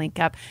and put a link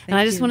up. And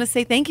I just want to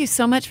say thank you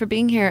so much for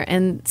being here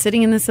and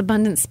sitting in this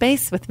abundant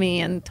space with me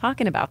and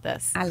talking about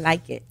this. I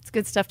like it. It's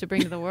good stuff to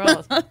bring to the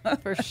world,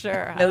 for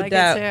sure. No I like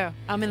doubt. it too.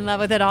 I'm in love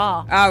with it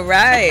all. All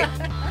right.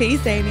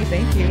 Peace, Amy.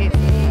 Thank you.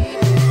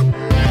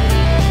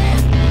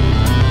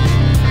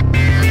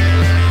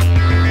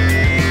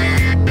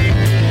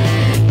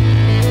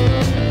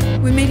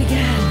 We meet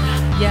again.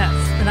 Yes,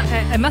 and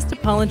I must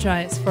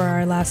apologize for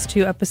our last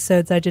 2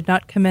 episodes. I did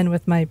not come in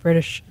with my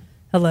British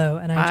hello,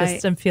 and I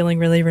just am feeling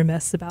really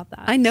remiss about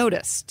that. I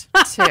noticed,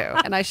 too,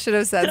 and I should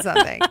have said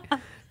something.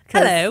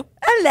 Hello.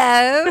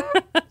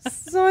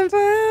 So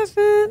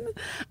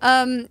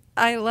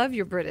I love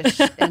your British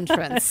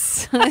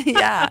entrance.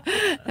 Yeah.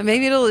 And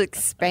maybe it'll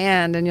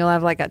expand and you'll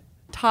have like a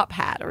top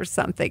hat or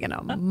something and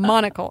a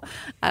monocle.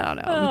 I don't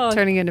know. I'm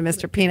turning into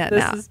Mr. Peanut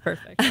now. This is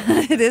perfect.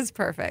 It is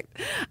perfect.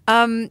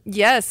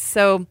 Yes.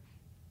 So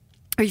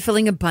are you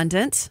feeling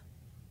abundant?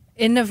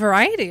 In a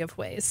variety of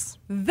ways.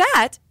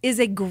 That is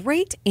a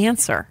great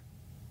answer.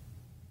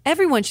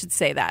 Everyone should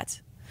say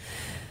that.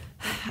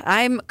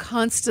 I'm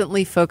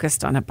constantly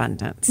focused on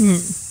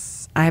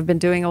abundance. I've been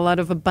doing a lot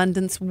of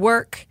abundance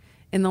work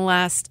in the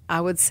last,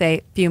 I would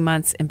say, few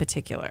months in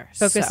particular.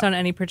 Focused on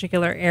any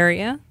particular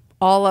area?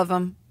 All of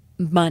them.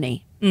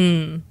 Money.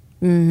 I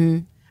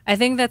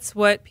think that's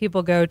what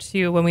people go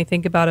to when we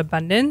think about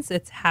abundance.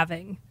 It's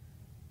having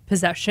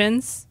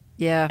possessions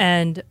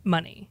and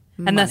money.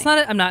 And that's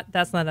not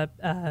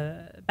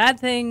a bad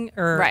thing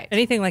or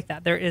anything like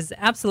that. There is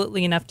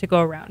absolutely enough to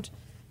go around.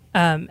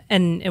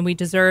 And we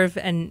deserve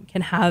and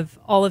can have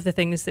all of the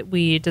things that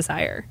we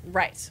desire.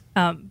 Right.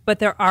 But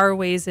there are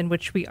ways in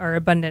which we are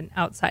abundant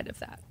outside of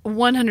that.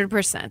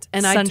 100%.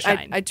 And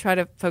sunshine. I try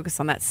to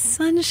focus on that.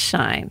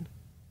 Sunshine.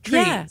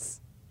 Trees. Yes.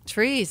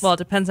 Trees. Well, it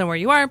depends on where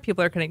you are.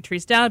 People are cutting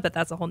trees down, but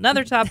that's a whole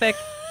nother topic.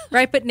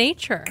 Right. But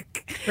nature.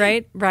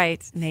 Right.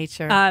 Right.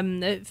 Nature.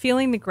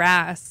 Feeling the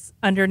grass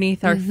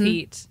underneath our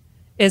feet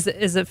is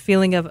a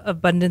feeling of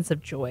abundance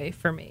of joy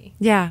for me.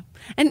 Yeah.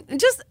 And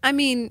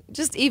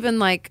just even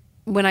like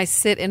when I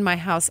sit in my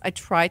house, I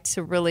try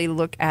to really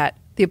look at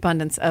the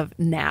abundance of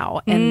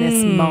now and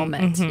this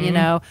moment,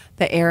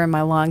 the air in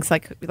my lungs,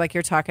 like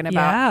you're talking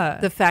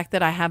about, the fact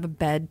that I have a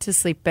bed to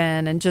sleep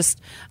in, and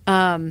just,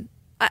 I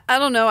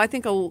don't know. I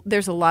think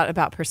there's a lot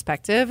about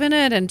perspective in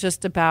it, and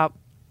just about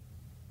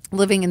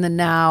living in the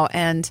now.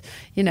 And,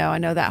 I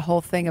know that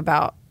whole thing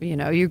about,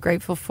 you're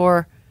grateful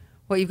for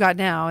what you've got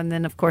now. And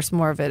then, of course,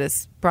 more of it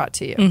is brought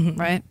to you,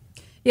 right?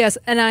 Yes.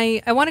 And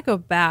I want to go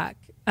back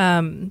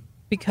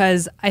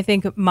because I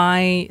think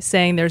my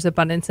saying there's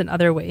abundance in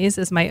other ways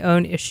is my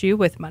own issue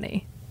with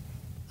money.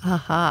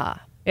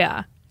 Aha.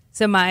 Yeah.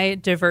 So my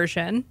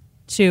diversion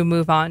to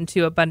move on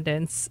to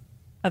abundance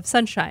of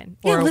sunshine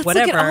or let's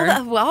whatever. Look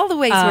at all the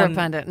ways we're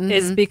abundant.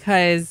 Is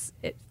because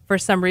for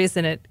some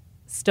reason it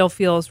still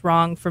feels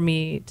wrong for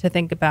me to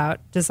think about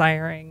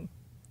desiring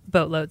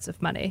boatloads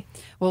of money.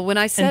 Well, when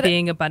I said and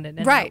being abundant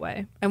in that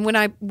way. And when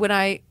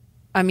I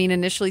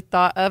initially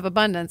thought of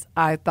abundance,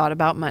 I thought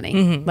about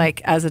money,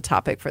 like as a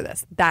topic for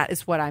this. That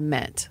is what I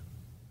meant.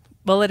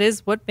 Well, it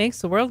is what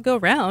makes the world go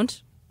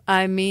round.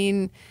 I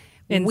mean,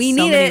 in we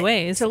so need many it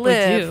ways to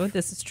live. We do.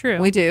 This is true.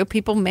 We do.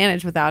 People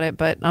manage without it,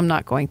 but I'm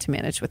not going to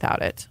manage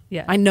without it.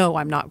 Yeah. I know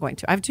I'm not going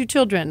to. I have 2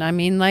 children. I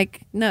mean,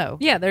 like, no.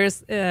 Yeah,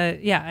 there's,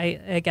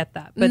 I get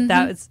that. But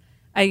that is,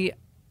 I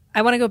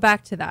want to go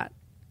back to that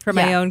for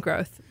my own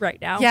growth right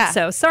now. Yeah.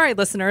 So sorry,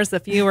 listeners,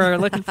 if you were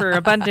looking for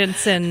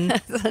abundance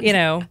and,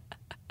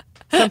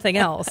 something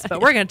else, but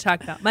we're going to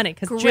talk about money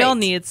because Jill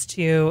needs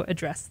to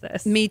address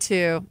this. Me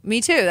too.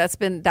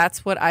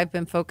 That's what I've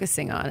been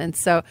focusing on.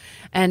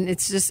 And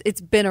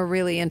it's been a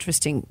really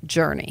interesting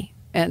journey.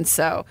 And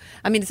so,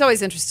 I mean, it's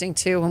always interesting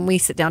too when we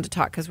sit down to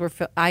talk because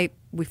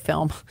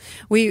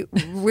we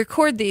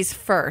record these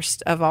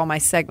first of all my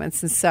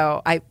segments. And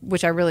so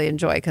which I really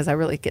enjoy because I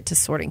really get to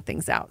sorting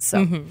things out.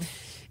 So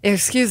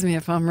excuse me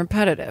if I'm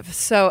repetitive.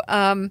 So,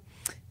 all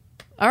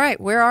right,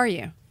 where are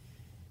you?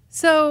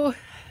 So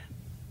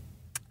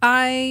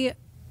I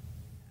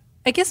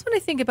guess when I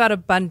think about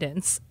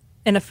abundance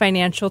in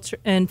financial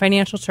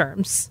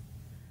terms,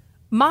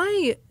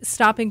 my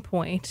stopping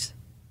point,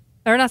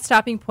 or not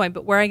stopping point,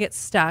 but where I get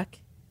stuck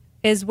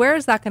is where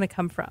is that going to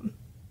come from?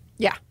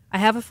 Yeah. I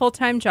have a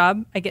full-time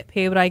job. I get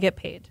paid what I get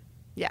paid.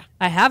 Yeah.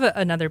 I have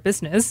another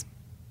business,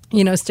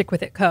 Stick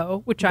With It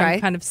Co., which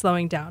I'm kind of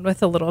slowing down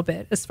with a little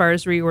bit as far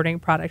as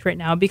reordering product right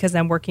now because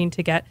I'm working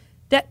to get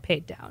debt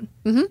paid down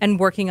and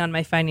working on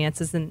my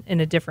finances in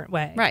a different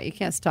way. Right. You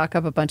can't stock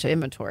up a bunch of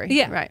inventory.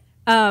 Yeah.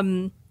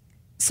 Right.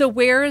 So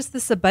where is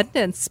this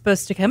abundance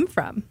supposed to come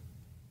from?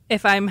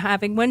 If I'm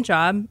having one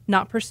job,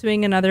 not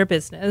pursuing another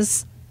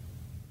business,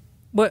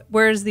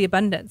 where is the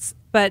abundance?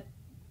 But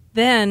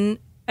then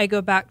I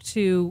go back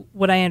to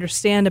what I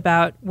understand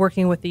about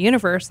working with the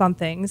universe on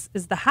things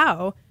is the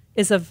how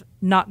is of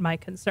not my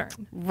concern.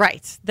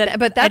 Right.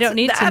 But I don't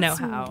need to know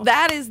how.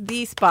 That is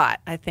the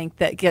spot, I think,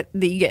 that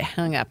you get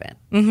hung up in.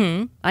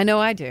 Mm-hmm. I know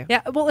I do.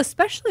 Yeah, well,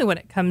 especially when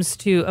it comes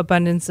to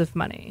abundance of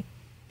money.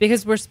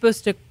 Because we're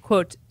supposed to,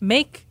 quote,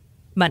 make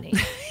money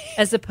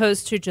as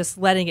opposed to just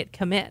letting it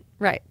come in.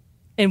 Right.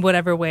 In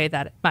whatever way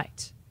that it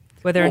might.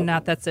 Whether or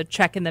not that's a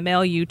check in the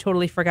mail, you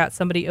totally forgot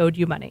somebody owed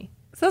you money.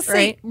 So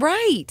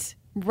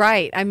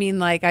Right. I mean,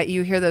 like,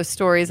 you hear those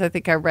stories, I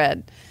think I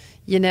read,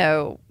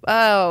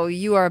 oh,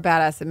 you are a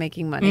badass at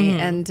making money.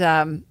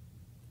 And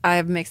I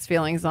have mixed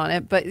feelings on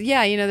it. But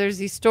yeah, there's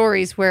these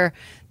stories where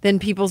then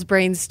people's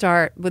brains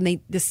start, when they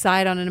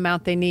decide on an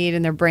amount they need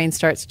and their brain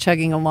starts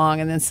chugging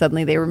along and then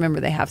suddenly they remember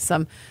they have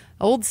some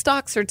old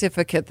stock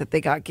certificate that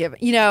they got given,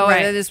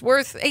 and it's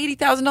worth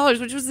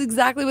 $80,000, which was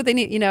exactly what they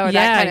need, that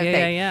kind of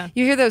thing. Yeah.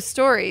 You hear those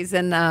stories.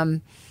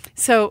 And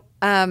so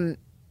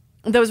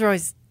those are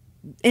always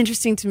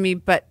interesting to me,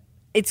 but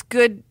it's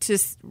good to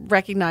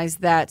recognize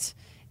that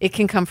it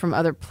can come from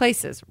other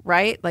places,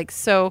 right? Like,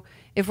 so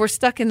if we're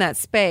stuck in that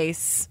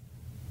space,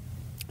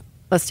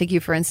 let's take you,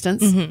 for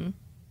instance,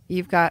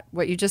 you've got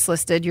what you just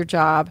listed, your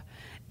job,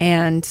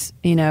 and,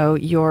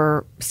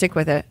 your Stick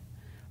With It.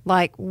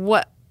 Like,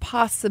 what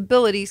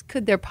possibilities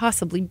could there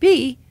possibly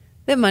be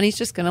that money's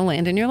just going to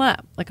land in your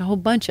lap? Like a whole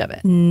bunch of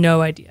it. No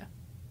idea.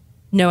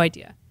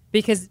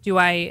 Because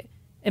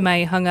am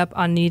I hung up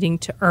on needing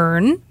to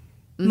earn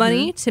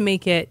money to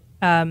make it,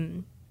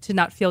 to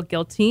not feel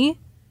guilty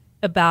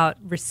about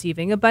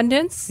receiving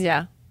abundance?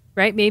 Yeah.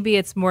 Right? Maybe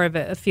it's more of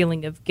a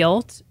feeling of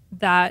guilt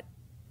that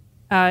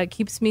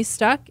keeps me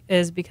stuck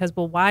is because,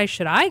 well, why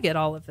should I get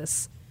all of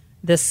this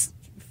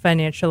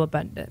financial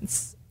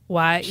abundance?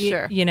 Why?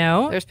 Sure.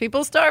 There's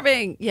people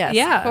starving. Yes,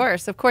 yeah.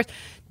 Of course.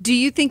 Do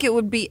you think it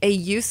would be a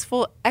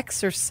useful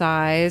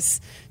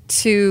exercise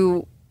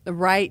to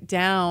write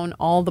down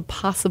all the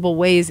possible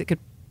ways it could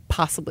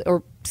possibly,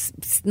 or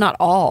not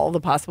all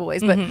the possible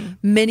ways, but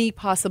many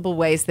possible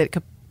ways that it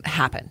could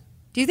happen?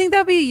 Do you think that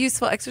would be a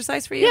useful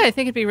exercise for you? Yeah, I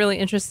think it'd be really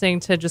interesting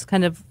to just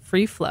kind of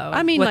free flow.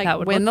 I mean, what like that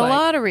would win the look like.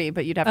 lottery,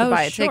 but you'd have to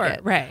buy a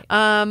ticket. Right.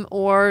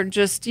 Or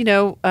just,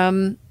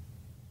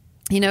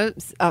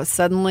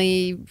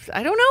 suddenly,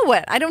 I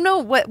don't know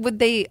what would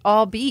they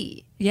all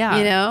be.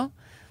 Yeah.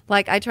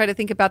 Like I try to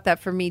think about that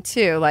for me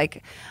too.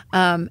 Like,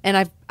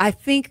 and I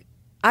think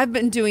I've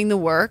been doing the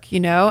work,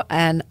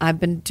 and I've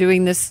been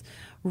doing this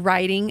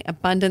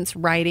abundance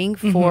writing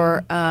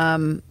for,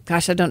 I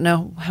don't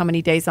know how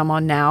many days I'm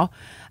on now.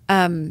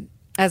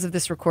 As of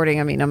this recording,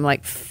 I mean, I'm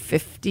like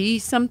 50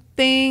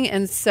 something.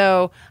 And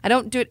so I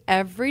don't do it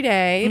every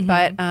day,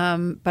 but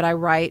I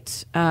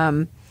write,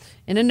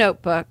 in a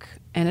notebook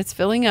and it's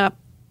filling up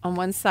on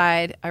one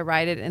side. I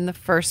write it in the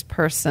first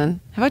person.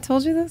 Have I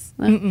told you this?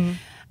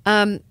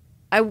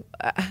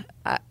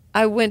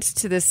 I went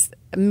to this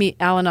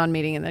Al-Anon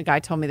meeting and the guy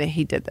told me that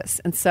he did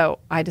this. And so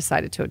I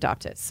decided to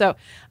adopt it. So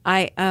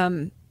I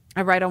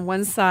write on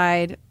one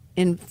side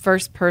in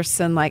first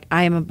person, like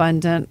I am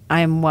abundant,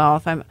 I am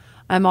wealth, I'm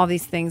I'm all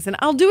these things. And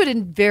I'll do it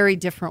in very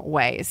different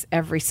ways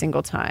every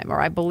single time. Or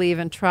I believe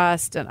and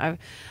trust and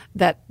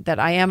that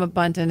I am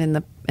abundant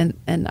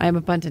and I am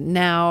abundant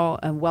now,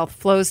 and wealth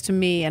flows to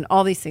me and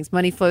all these things.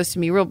 Money flows to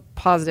me, real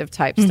positive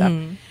type stuff.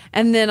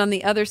 And then on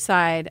the other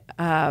side,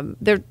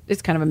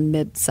 it's kind of a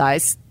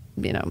mid-size,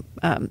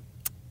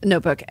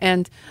 notebook.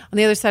 And on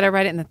the other side, I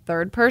write it in the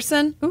third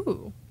person.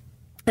 Ooh.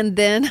 And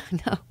then,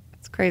 no,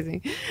 it's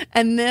crazy.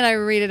 And then I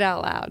read it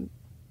out loud.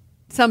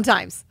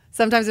 Sometimes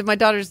if my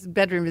daughter's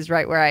bedroom is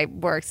right where I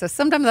work. So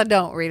sometimes I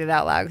don't read it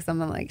out loud because I'm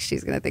like,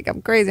 she's going to think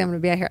I'm crazy. I'm going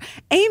to be out here.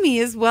 Amy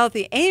is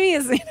wealthy. Amy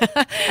is...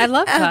 I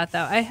love that,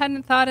 though. I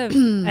hadn't thought of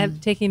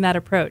taking that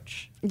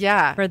approach.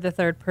 Yeah. For the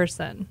third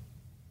person.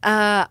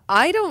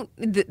 I don't...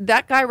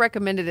 that guy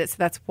recommended it, so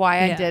that's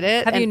why I did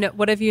it.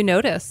 What have you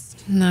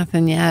noticed?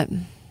 Nothing yet.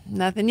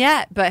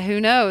 But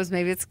who knows?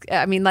 Maybe it's...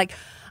 I mean, like...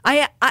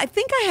 I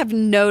think I have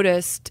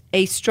noticed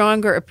a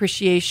stronger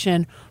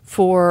appreciation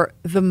for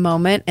the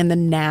moment and the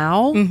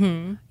now,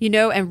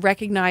 and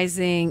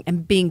recognizing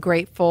and being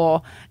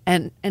grateful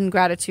and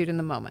gratitude in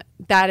the moment.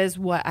 That is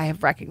what I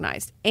have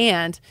recognized.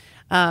 And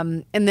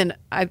then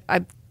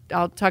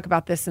I'll talk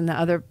about this in the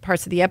other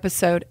parts of the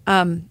episode.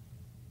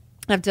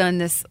 I've done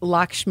this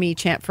Lakshmi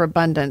chant for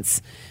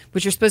abundance,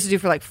 which you're supposed to do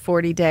for like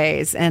 40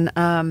 days. And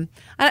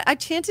I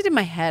chant it in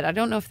my head. I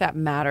don't know if that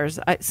matters.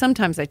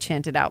 Sometimes I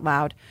chant it out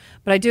loud,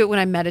 but I do it when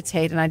I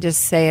meditate, and I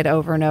just say it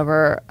over and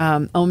over,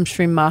 Om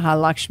Shri Maha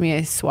Lakshmi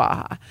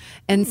Swaha.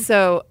 And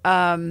so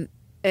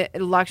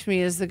Lakshmi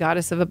is the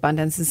goddess of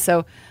abundance. And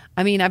so,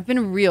 I mean, I've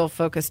been real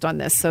focused on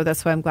this. So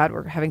that's why I'm glad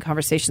we're having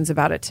conversations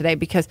about it today,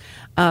 because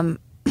I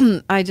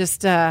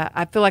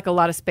feel like a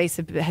lot of space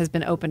has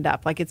been opened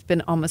up. Like it's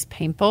been almost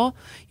painful,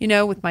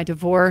 with my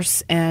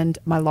divorce and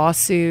my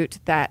lawsuit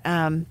that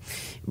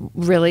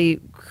really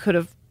could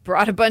have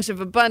brought a bunch of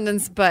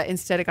abundance, but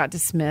instead it got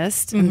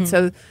dismissed. And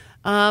so,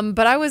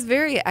 but I was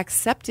very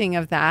accepting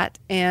of that.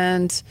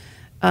 And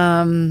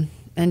I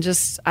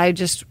just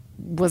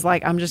was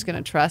like, I'm just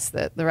going to trust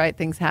that the right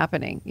thing's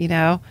happening,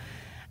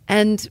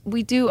 and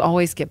we do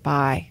always get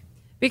by.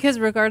 Because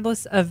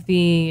regardless of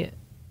this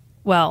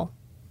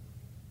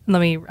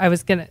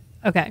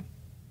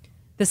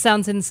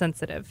sounds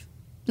insensitive.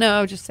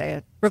 No, just say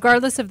it.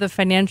 Regardless of the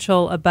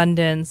financial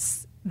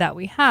abundance that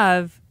we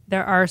have,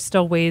 there are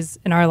still ways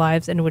in our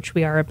lives in which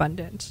we are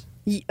abundant.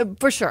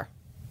 For sure.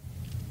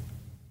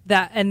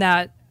 And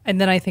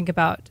then I think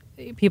about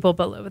people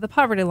below the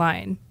poverty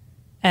line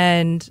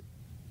and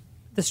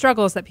the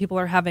struggles that people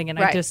are having, and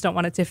I just don't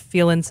want it to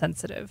feel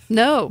insensitive.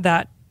 No.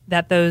 That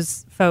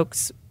those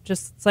folks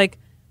just, it's like,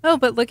 oh,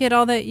 but look at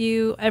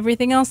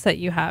everything else that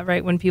you have,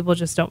 right? When people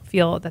just don't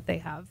feel that they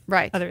have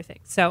other things.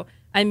 So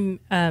I'm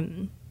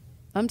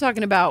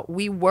talking about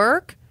we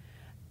work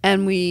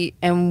and we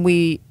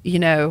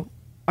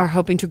are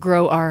hoping to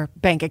grow our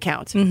bank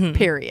account,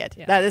 period.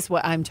 Yeah. That is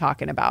what I'm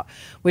talking about,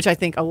 which I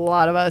think a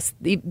lot of us,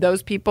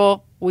 those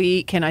people,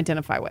 we can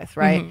identify with,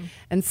 right?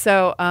 And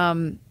so,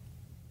 I'm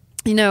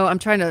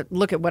trying to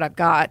look at what I've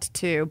got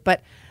too,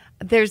 but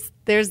there's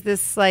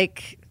this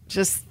like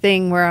just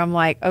thing where I'm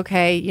like,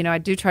 okay, I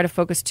do try to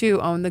focus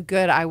too on the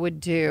good I would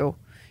do,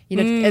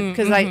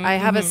 because I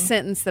have a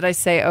sentence that I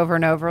say over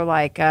and over,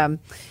 like,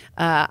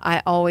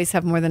 I always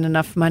have more than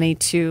enough money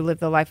to live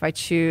the life I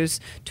choose,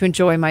 to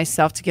enjoy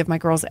myself, to give my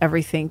girls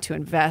everything, to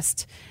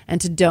invest, and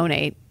to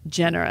donate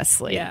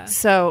generously. Yeah.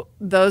 So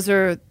those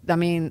are,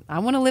 I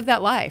want to live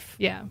that life.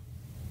 Yeah.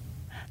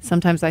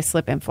 Sometimes I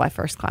slip and fly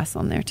first class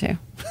on there too.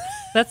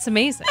 That's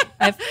amazing.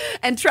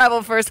 And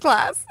travel first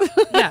class.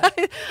 Yeah,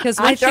 because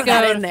once you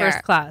go to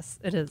first class,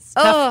 it is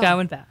tough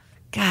going back.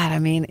 God,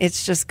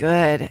 it's just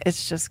good.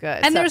 It's just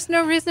good. And there's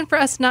no reason for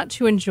us not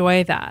to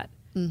enjoy that,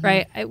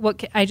 right?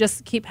 I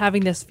just keep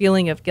having this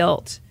feeling of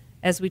guilt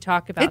as we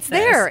talk about it's this.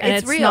 There. And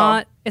it's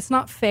real. It's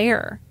not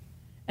fair.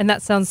 And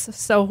that sounds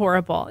so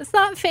horrible. It's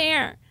not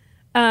fair.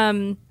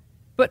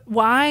 But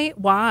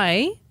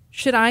why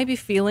should I be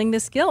feeling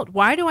this guilt?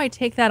 Why do I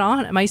take that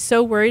on? Am I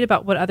so worried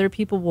about what other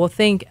people will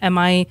think? Am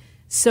I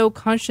so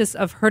conscious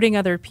of hurting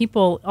other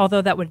people,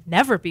 although that would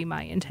never be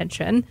my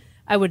intention?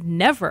 I would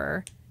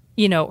never,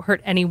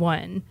 hurt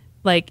anyone,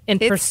 like in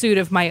pursuit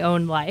of my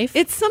own life.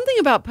 It's something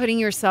about putting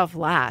yourself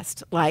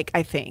last, like,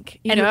 I think.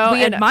 We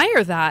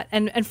admire that.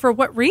 And for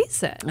what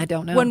reason? I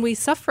don't know. When we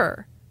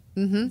suffer,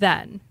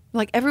 then.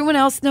 Like everyone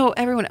else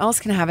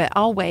can have it.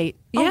 I'll wait.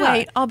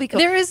 I'll be cool.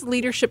 There is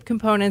leadership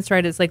components,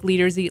 right? It's like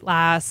leaders eat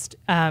last.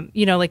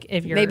 Like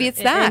if you're maybe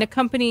it's that in a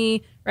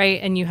company, right,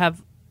 and you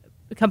have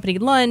a company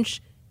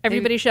lunch,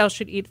 everybody else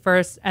should eat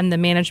first, and the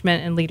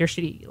management and leaders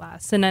should eat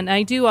last. And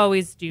I do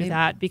always do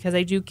that because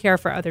I do care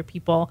for other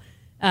people,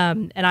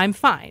 and I'm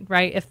fine,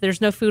 right? If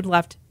there's no food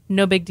left,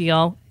 no big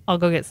deal. I'll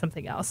go get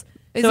something else.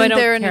 Isn't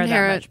there an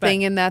inherent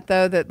thing in that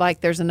though, that like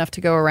there's enough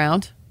to go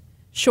around?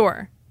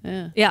 Sure.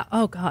 Yeah.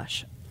 Oh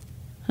gosh.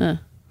 Huh.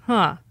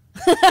 I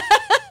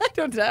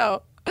don't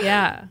know.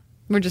 Yeah.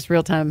 We're just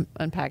real time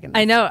unpacking this.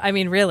 I know.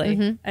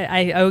 Really.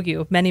 I owe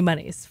you many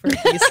monies for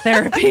these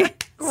therapy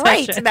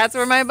Great. sessions. That's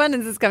where my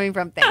abundance is coming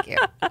from. Thank you.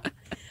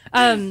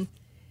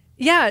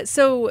 Yeah.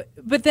 So,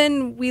 but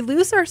then we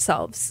lose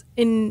ourselves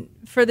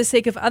for the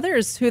sake of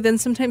others who then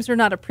sometimes are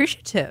not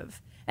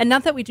appreciative. And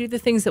not that we do the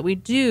things that we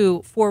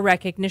do for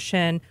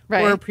recognition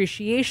or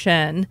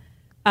appreciation,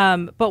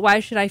 but why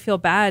should I feel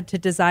bad to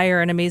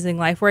desire an amazing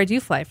life where I do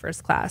fly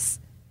first class?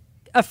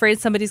 Afraid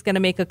somebody's going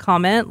to make a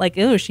comment like,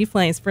 "Oh, she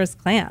flies first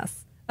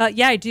class."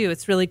 Yeah, I do.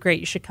 It's really great.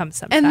 You should come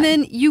sometime. And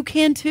then you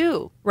can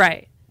too.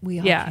 Right. We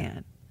all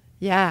can.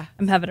 Yeah.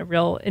 I'm having a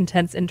real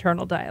intense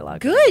internal dialogue.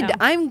 Good. Right,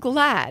 I'm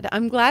glad.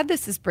 I'm glad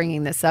this is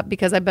bringing this up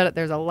because I bet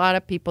there's a lot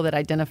of people that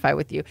identify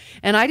with you.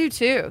 And I do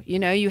too. You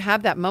know, you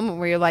have that moment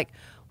where you're like,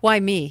 why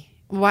me?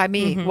 Why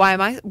me?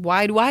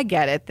 Why do I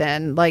get it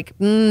then? Like,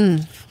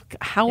 am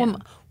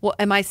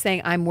I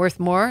saying I'm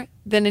worth more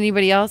than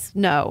anybody else?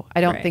 No,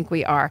 I don't think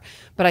we are.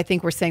 But I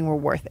think we're saying we're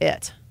worth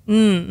it.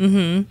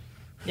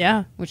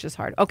 Yeah. Which is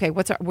hard. Okay,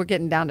 we're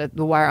getting down to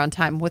the wire on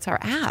time. What's our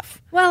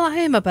AF? Well, I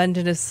am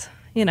abundant as,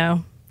 I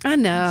know.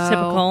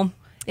 Typical.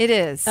 It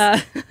is.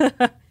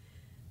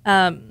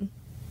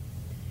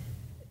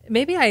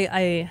 Maybe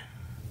I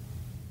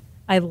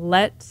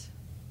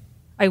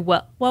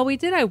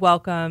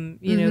welcome,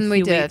 a few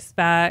weeks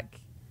back.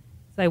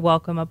 So I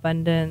welcome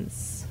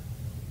abundance.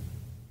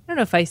 I don't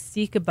know if I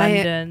seek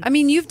abundance. I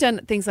mean, you've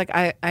done things like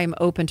I'm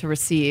open to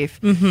receive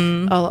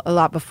a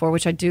lot before,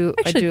 which I do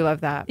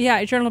love that. Yeah,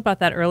 I journaled about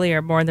that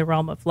earlier, more in the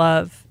realm of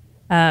love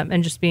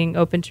and just being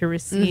open to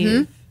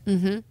receive.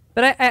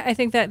 But I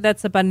think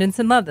that's abundance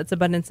in love. That's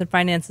abundance in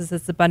finances.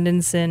 That's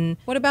abundance in...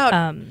 What about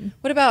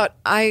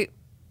I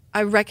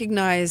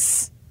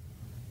recognize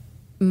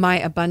my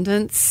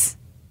abundance,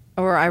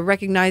 or I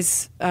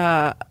recognize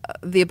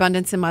the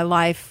abundance in my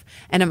life,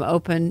 and I'm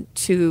open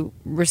to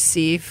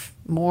receive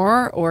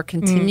more or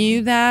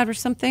continue that or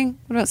something?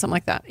 What about something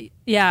like that?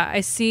 Yeah,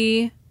 I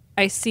see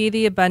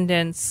the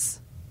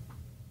abundance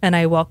and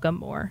I welcome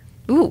more.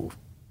 Ooh.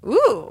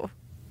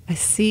 I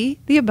see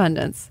the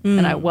abundance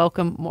and I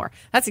welcome more.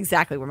 That's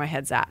exactly where my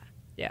head's at.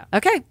 Yeah.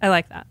 Okay. I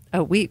like that.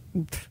 Oh,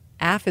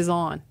 AF is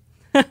on.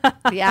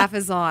 The AF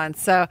is on.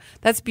 So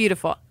that's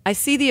beautiful. I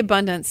see the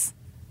abundance.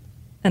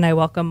 And I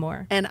welcome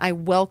more. And I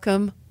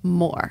welcome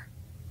more.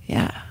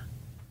 Yeah.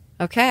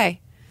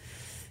 Okay.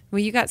 Well,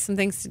 you got some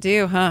things to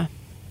do, huh?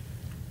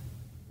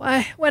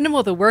 Why? When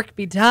will the work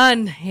be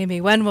done,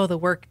 Amy? When will the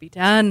work be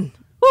done?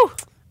 Woo!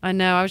 I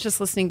know. I was just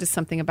listening to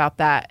something about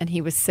that, and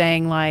he was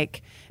saying,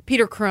 like,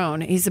 Peter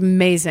Crone, he's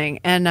amazing.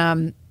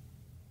 And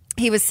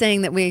he was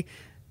saying that we,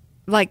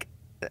 like,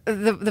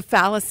 the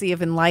fallacy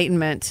of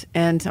enlightenment,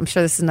 and I'm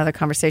sure this is another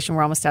conversation,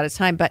 we're almost out of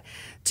time, but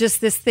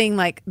just this thing,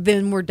 like,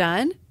 then we're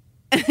done.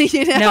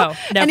 You know? No,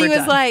 never and he was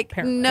done, like,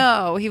 apparently.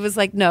 no. He was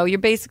like, no, you're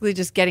basically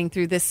just getting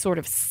through this sort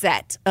of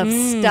set of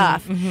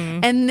stuff.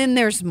 And then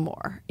there's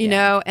more, you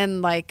know?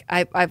 And like,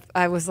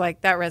 I was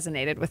like, that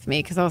resonated with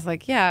me because I was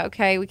like, yeah,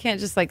 okay, we can't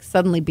just like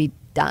suddenly be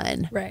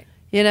done. Right.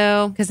 You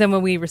know? Because then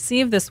when we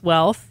receive this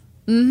wealth,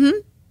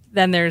 then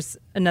there's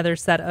another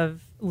set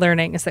of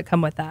learnings that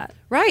come with that.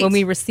 Right. When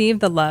we receive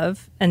the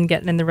love and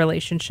get in the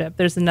relationship,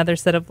 there's another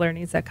set of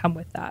learnings that come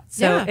with that.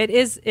 So it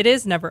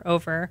is never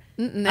over.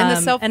 And the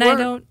self-worth. And I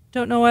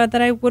don't know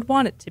that I would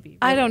want it to be. Really.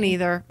 I don't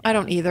either.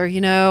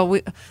 You know,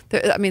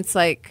 I mean, it's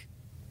like,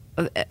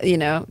 you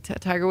know,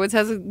 Tiger Woods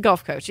has a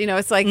golf coach. You know,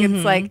 it's like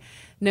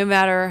no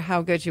matter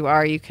how good you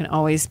are, you can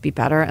always be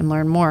better and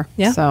learn more.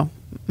 Yeah. So,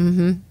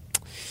 all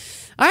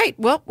right.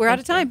 Well, we're out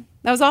of time.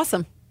 That was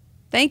awesome.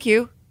 Thank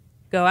you.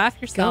 Go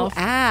Aff Yourself.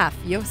 Go Aff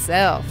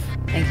Yourself.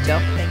 Thanks, Jill.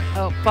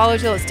 Oh, follow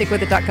Jill at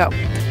stickwithit.co.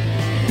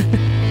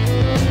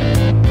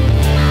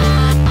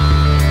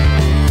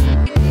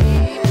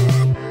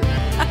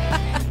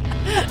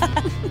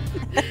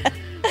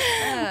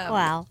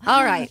 Wow.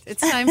 All right.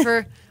 It's time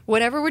for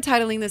whatever we're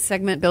titling this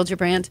segment, Build Your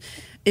Brand,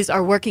 is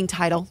our working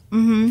title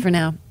for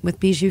now with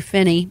Bijou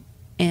Finney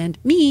and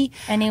me.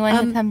 Anyone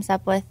who comes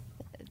up with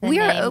the we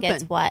are name open.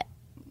 gets what?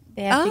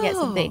 They have to get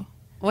something.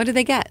 What do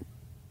they get?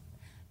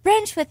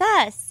 Brunch with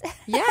us.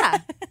 Yeah.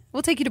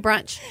 We'll take you to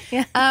brunch.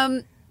 Yeah.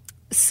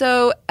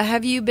 So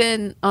have you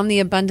been on the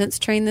abundance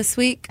train this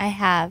week? I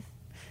have.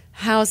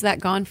 How's that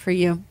gone for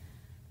you?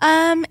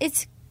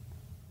 It's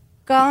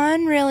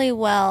gone really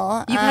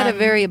well. You've had a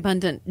very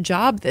abundant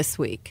job this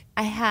week.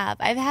 I have.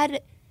 I've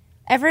had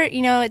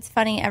it's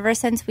funny, ever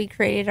since we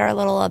created our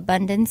little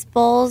abundance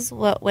bowls,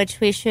 which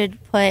we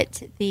should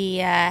put the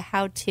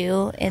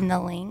how-to in the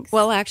links.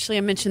 Well, actually,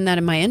 I mentioned that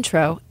in my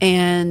intro,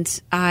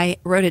 and I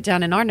wrote it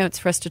down in our notes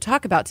for us to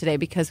talk about today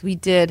because we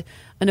did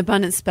an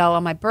abundance spell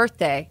on my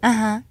birthday.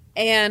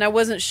 And I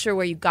wasn't sure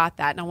where you got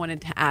that, and I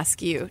wanted to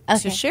ask you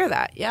to share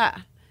that. Yeah.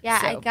 Yeah,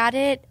 So. I got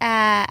it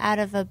out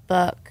of a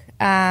book.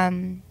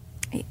 I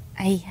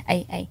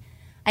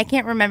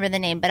can't remember the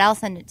name, but I'll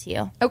send it to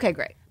you. Okay,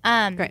 great.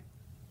 Great.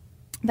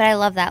 But I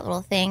love that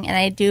little thing, and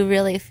I do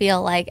really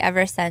feel like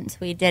ever since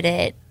we did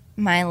it,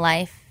 my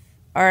life,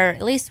 or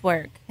at least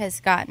work, has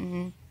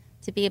gotten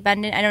to be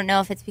abundant. I don't know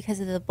if it's because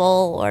of the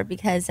bowl or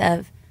because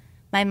of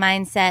my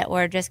mindset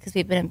or just because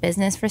we've been in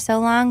business for so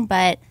long,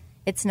 but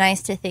it's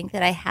nice to think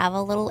that I have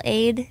a little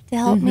aid to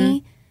help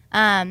me.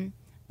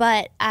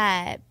 But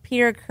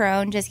Peter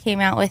Crone just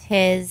came out with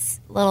his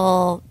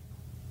little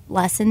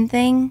lesson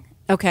thing.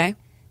 Okay.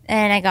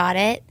 And I got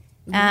it.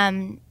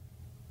 And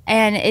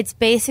it's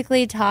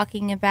basically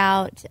talking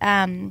about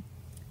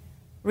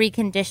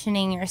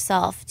reconditioning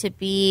yourself to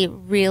be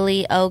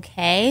really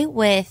okay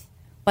with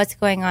what's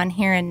going on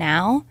here and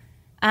now,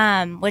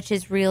 which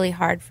is really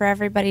hard for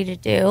everybody to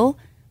do.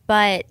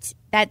 But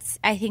that's,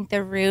 I think,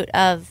 the root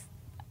of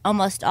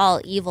almost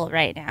all evil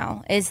right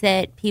now, is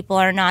that people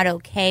are not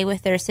okay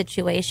with their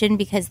situation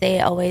because they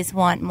always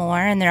want more,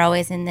 and they're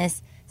always in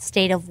this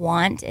state of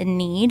want and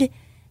need.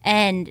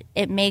 And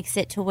it makes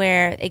it to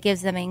where it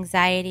gives them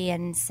anxiety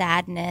and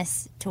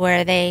sadness, to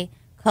where they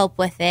cope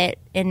with it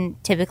in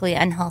typically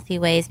unhealthy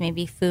ways,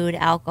 maybe food,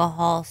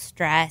 alcohol,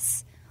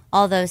 stress,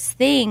 all those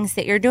things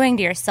that you're doing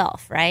to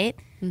yourself, right?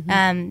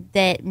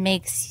 That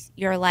makes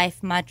your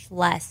life much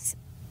less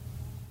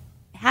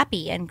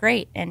happy and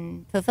great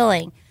and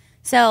fulfilling.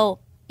 So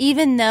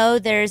even though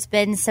there's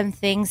been some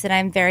things that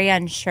I'm very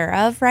unsure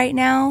of right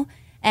now,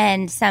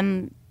 and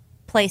some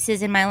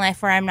places in my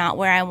life where I'm not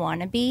where I want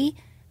to be,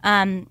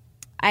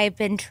 I've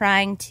been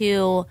trying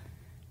to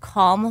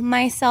calm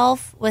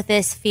myself with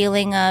this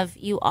feeling of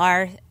you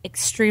are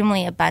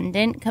extremely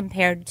abundant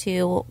compared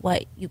to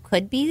what you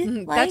could be.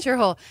 Like. That's your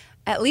whole,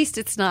 at least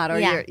it's not, or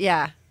you're,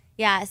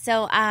 Yeah,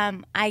 so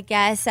I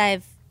guess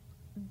I've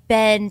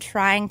been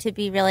trying to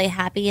be really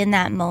happy in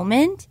that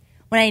moment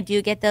when I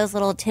do get those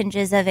little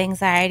tinges of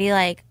anxiety,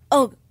 like,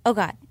 oh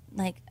God,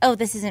 like, oh,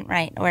 this isn't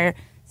right, or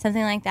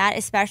something like that,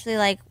 especially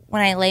like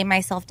when I lay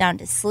myself down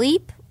to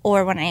sleep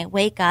or when I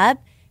wake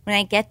up, when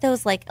I get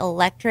those like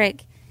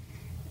electric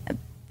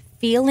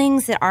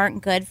feelings that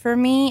aren't good for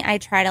me, I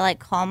try to like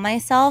calm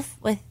myself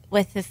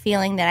with the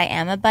feeling that I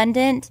am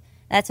abundant.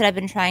 That's what I've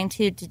been trying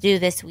to do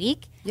this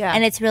week. Yeah.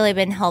 And it's really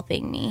been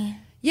helping me.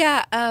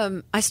 Yeah.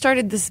 I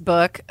started this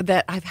book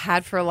that I've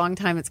had for a long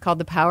time. It's called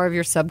The Power of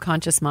Your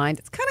Subconscious Mind.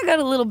 It's kind of got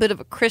a little bit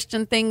of a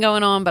Christian thing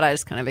going on, but I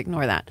just kind of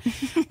ignore that.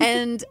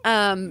 And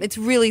it's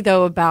really,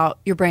 though, about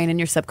your brain and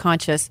your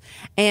subconscious.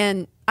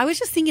 And I was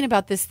just thinking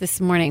about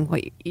this morning,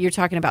 what you're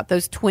talking about,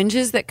 those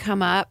twinges that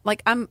come up.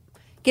 Like, I'm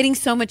getting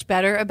so much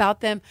better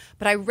about them,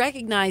 but I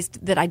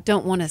recognized that I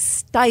don't want to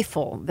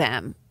stifle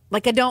them.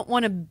 Like, I don't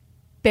want to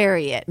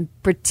bury it and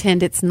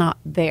pretend it's not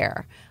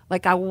there.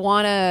 Like, I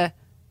want to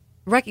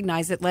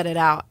recognize it, let it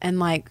out, and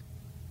like,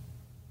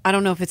 I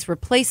don't know if it's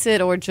replace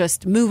it or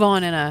just move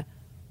on in a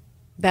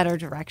better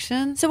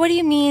direction. So what do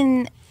you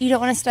mean you don't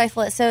want to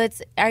stifle it? So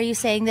are you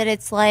saying that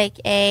it's like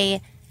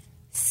a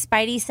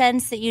spidey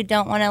sense that you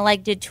don't want to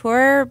like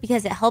detour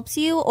because it helps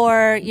you,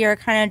 or you're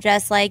kind of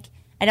just like,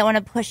 I don't want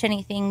to push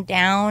anything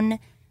down?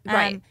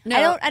 Right.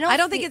 No, I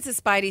don't think it's a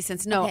spidey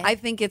sense. No, okay. I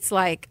think it's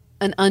like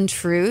an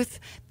untruth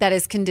that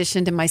is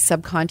conditioned in my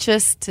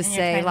subconscious to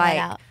say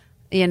like,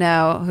 you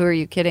know, who are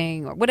you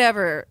kidding, or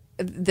whatever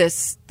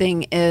this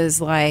thing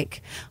is,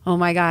 like, oh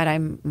my God, I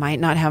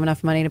might not have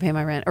enough money to pay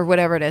my rent, or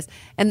whatever it is.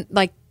 And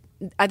like,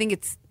 I think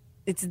it's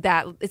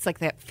like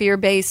that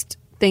fear-based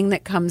thing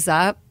that comes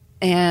up,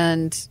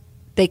 and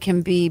they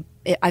can be,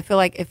 I feel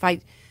like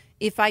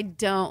if I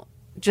don't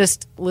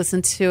just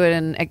listen to it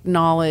and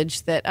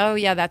acknowledge that, oh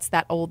yeah, that's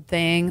that old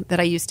thing that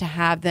I used to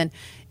have, then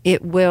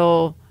it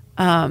will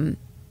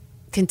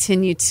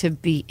continue to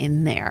be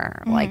in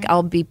there. Mm-hmm. Like,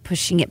 I'll be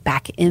pushing it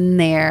back in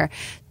there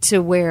to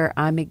where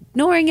I'm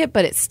ignoring it,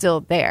 but it's still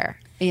there,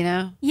 you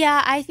know?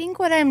 Yeah, I think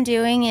what I'm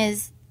doing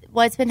is,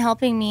 what's been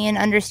helping me in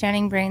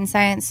understanding brain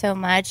science so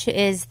much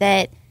is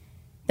that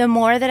the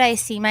more that I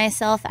see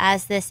myself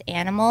as this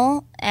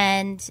animal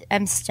and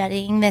I'm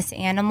studying this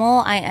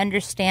animal, I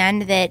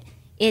understand that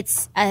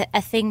it's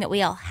a thing that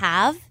we all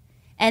have.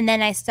 And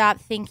then I stop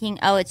thinking,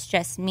 oh, it's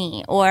just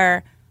me,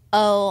 or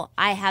oh,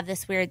 I have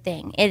this weird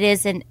thing. It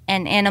is an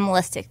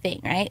animalistic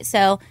thing, right?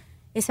 So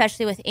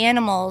especially with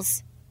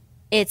animals,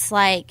 it's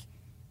like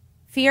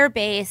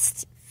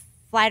fear-based,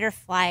 fight or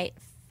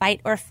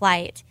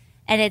flight.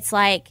 And it's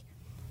like,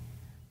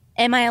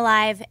 am I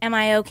alive? Am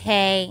I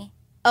okay?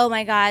 Oh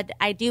my God,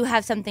 I do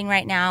have something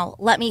right now.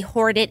 Let me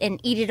hoard it and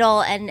eat it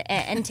all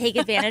and take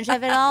advantage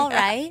of it all,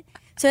 right?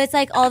 So it's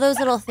like all those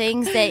little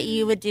things that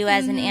you would do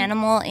as an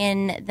animal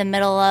in the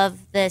middle of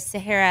the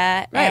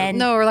Sahara. Right. And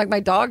no, or like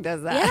my dog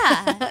does that.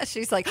 Yeah.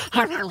 She's like,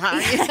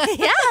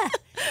 yeah.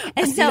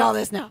 And so all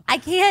this now. I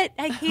can't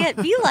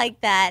be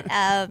like that.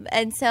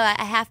 And so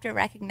I have to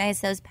recognize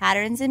those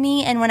patterns in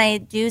me. And when I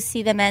do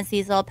see them as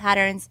these little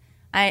patterns,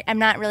 I'm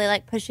not really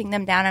like pushing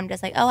them down. I'm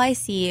just like, oh, I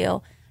see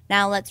you.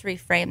 Now let's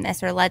reframe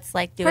this, or let's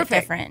like do Perfect. It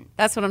different.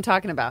 That's what I'm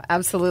talking about.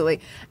 Absolutely.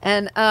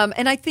 And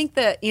I think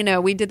that, you know,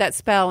 we did that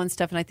spell and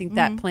stuff, and I think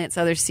that plants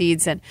other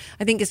seeds. And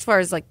I think as far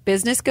as like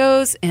business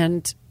goes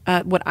and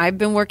what I've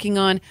been working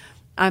on,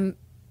 I'm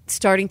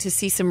starting to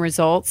see some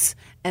results,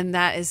 and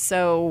that is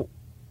so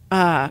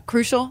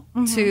crucial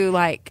to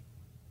like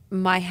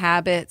my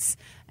habits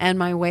and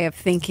my way of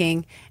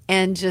thinking,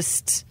 and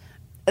just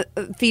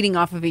feeding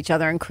off of each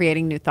other and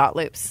creating new thought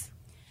loops.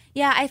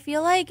 Yeah, I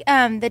feel like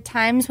the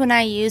times when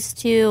I used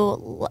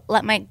to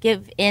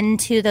give in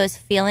to those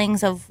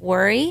feelings of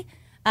worry,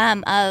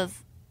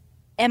 of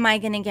am I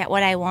going to get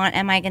what I want?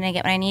 Am I going to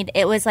get what I need?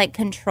 It was like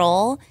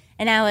control.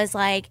 And I was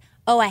like,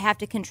 oh, I have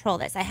to control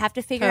this. I have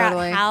to figure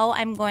out how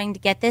I'm going to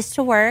get this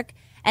to work.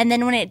 And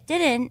then when it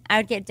didn't, I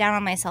would get down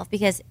on myself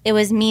because it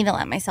was me that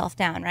let myself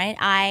down, right?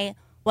 I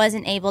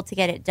wasn't able to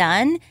get it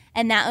done.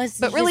 And that was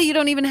But really, you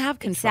don't even have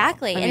control.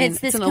 Exactly. I mean, and it's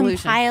this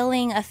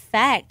compiling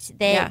effect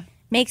that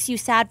makes you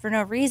sad for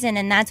no reason.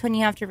 And that's when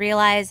you have to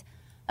realize,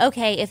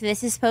 okay, if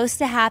this is supposed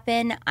to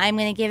happen, I'm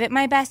going to give it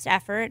my best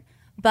effort.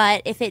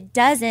 But if it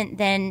doesn't,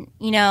 then,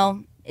 you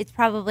know, it's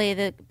probably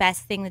the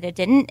best thing that it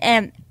didn't.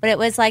 But it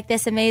was like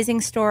this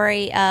amazing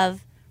story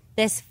of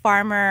this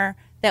farmer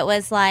that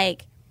was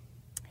like,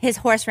 his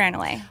horse ran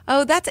away.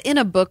 Oh, that's in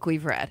a book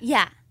we've read.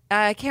 Yeah.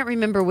 I can't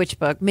remember which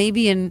book.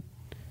 Maybe in,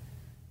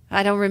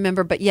 I don't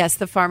remember. But yes,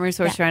 the farmer's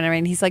horse ran away.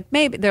 And he's like,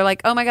 maybe. They're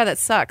like, oh my God, that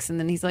sucks. And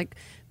then he's like,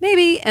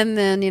 maybe. And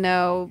then, you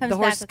know, the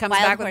horse comes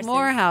back with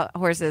more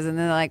horses. And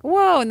they're like,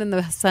 whoa. And then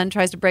the son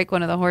tries to break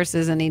one of the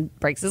horses and he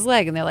breaks his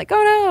leg. And they're like, oh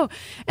no.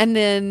 And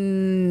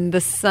then the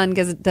son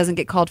doesn't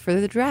get called for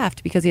the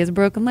draft because he has a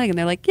broken leg. And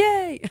they're like,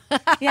 yay.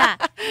 Yeah.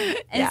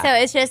 And so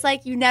it's just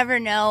like you never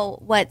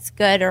know what's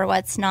good or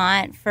what's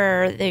not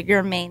for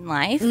your main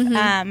life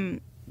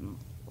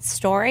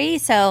story.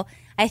 So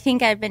I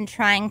think I've been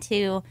trying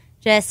to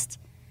just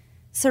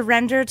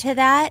surrender to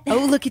that.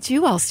 Oh, look at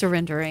you all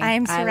surrendering.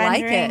 I'm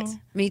surrendering. I like it.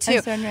 Me too.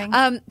 I'm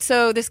surrendering.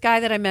 So this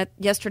guy that I met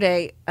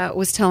yesterday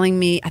was telling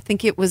me, I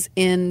think it was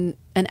in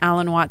an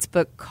Alan Watts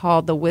book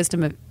called The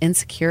Wisdom of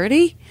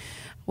Insecurity,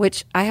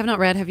 which I have not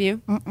read. Have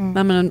you? I'm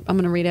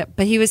gonna read it.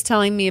 But he was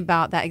telling me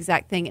about that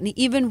exact thing. And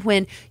even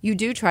when you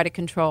do try to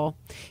control,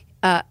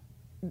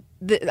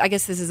 I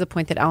guess this is a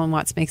point that Alan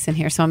Watts makes in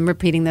here, so I'm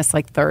repeating this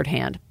like third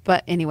hand.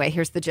 But anyway,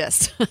 here's the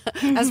gist,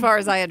 as far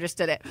as I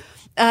understood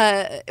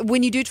it.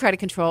 When you do try to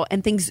control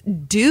and things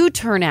do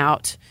turn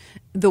out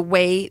the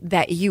way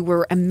that you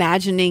were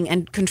imagining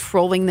and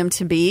controlling them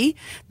to be,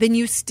 then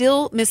you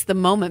still miss the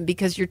moment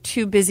because you're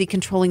too busy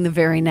controlling the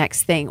very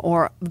next thing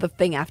or the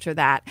thing after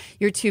that.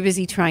 You're too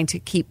busy trying to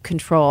keep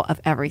control of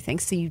everything.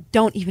 So you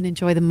don't even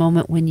enjoy the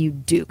moment when you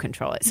do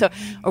control it. So,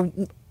 or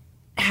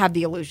have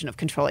the illusion of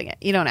controlling it.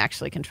 You don't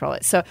actually control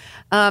it. So,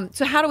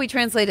 so how do we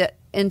translate it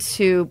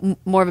into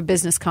more of a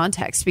business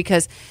context?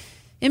 Because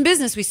in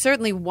business, we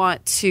certainly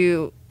want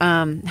to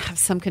have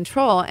some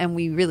control, and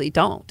we really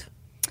don't.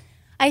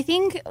 I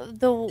think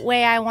the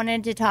way I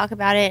wanted to talk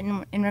about it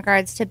in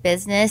regards to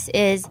business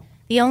is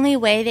the only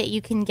way that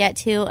you can get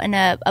to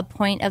a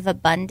point of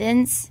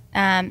abundance,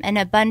 and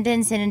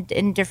abundance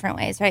in different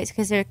ways, right?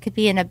 Because there could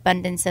be an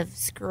abundance of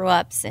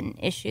screw-ups and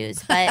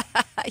issues, but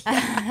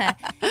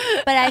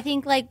but I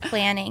think like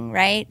planning,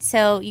 right?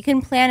 So you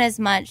can plan as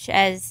much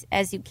as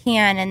you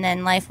can, and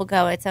then life will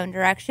go its own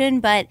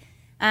direction. But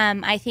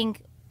I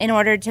think in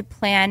order to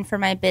plan for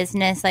my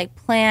business, like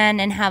plan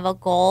and have a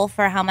goal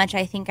for how much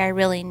I think I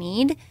really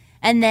need,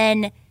 and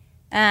then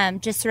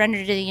just surrender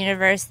to the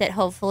universe that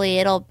hopefully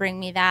it'll bring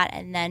me that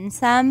and then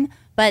some.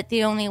 But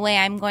the only way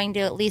I'm going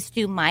to at least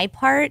do my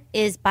part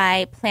is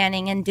by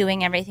planning and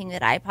doing everything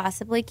that I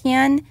possibly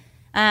can.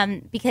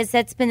 Because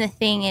that's been the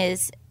thing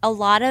is a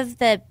lot of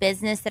the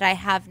business that I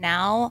have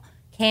now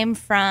came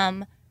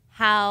from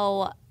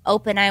how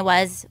open I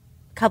was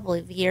a couple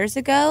of years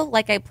ago.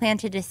 Like I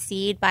planted a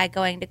seed by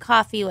going to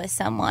coffee with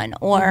someone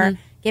or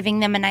giving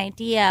them an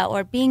idea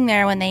or being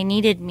there when they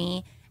needed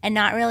me and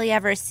not really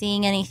ever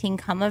seeing anything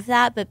come of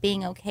that, but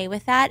being okay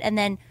with that. And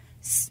then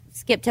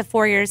skip to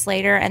 4 years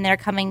later and they're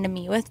coming to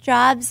me with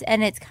jobs.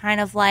 And it's kind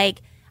of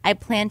like I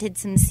planted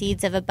some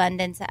seeds of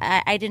abundance.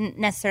 I didn't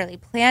necessarily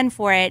plan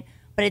for it,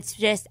 but it's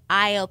just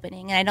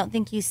eye-opening. And I don't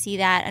think you see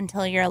that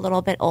until you're a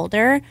little bit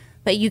older.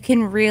 But you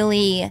can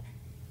really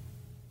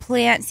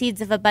plant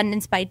seeds of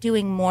abundance by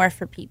doing more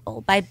for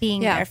people, by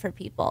being there for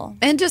people.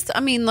 And just,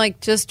 I mean, like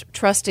just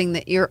trusting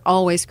that you're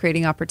always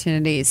creating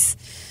opportunities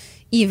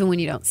even when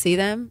you don't see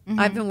them.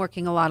 I've been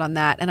working a lot on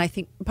that. And I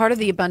think part of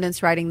the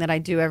abundance writing that I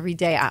do every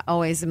day, I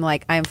always am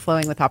like, I am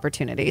flowing with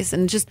opportunities.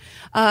 And just,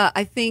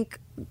 I think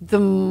the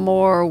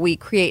more we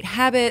create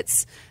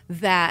habits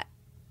that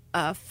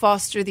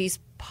foster these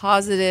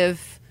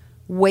positive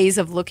ways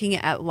of looking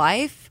at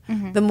life,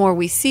 the more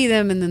we see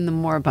them and then the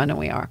more abundant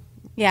we are.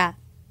 Yeah.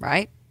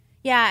 Right?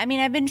 Yeah. I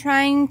mean, I've been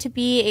trying to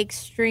be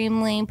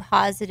extremely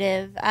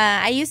positive.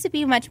 I used to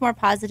be much more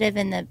positive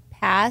in the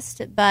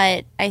past,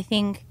 but I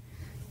think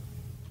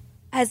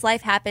as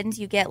life happens,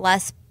 you get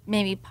less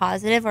maybe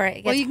positive or it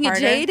gets harder. Well, you can get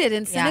jaded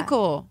and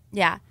cynical.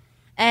 Yeah.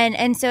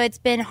 And so it's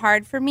been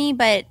hard for me,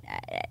 but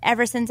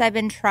ever since I've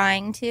been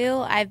trying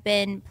to, I've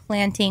been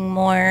planting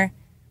more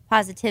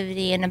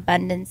positivity and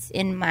abundance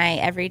in my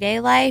everyday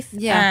life.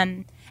 Yeah.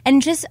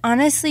 And just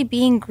honestly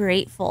being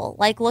grateful,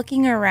 like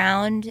looking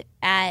around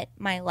at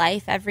my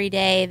life every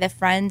day, the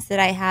friends that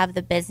I have,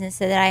 the business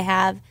that I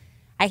have.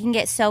 I can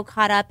get so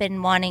caught up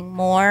in wanting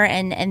more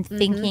and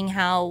thinking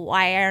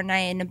why aren't I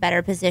in a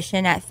better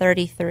position at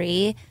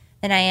 33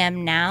 than I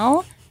am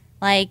now?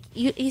 Like,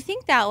 you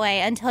think that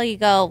way until you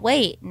go,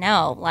 wait,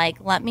 no, like,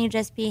 let me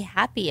just be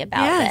happy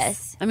about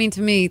this. I mean,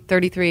 to me,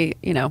 33,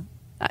 you know,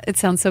 It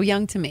sounds so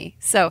young to me.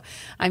 So,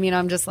 I mean,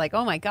 I'm just like,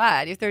 oh my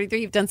God, you're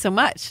 33, you've done so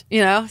much,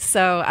 you know?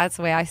 So that's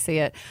the way I see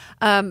it.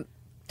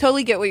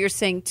 Totally get what you're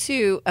saying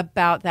too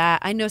about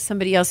that. I know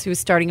somebody else who was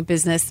starting a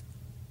business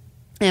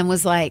and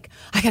was like,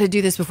 I got to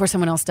do this before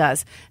someone else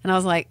does. And I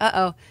was like,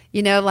 uh-oh.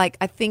 You know, like,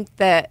 I think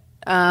that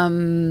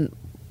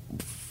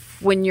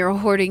when you're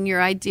hoarding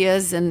your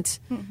ideas and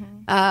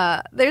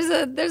there's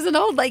an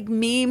old like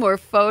meme or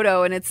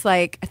photo, and it's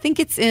like, I think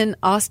it's in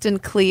Austin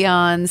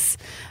Kleon's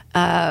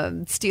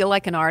Steal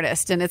Like an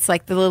Artist, and it's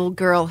like the little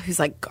girl who's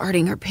like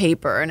guarding her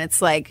paper, and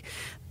it's like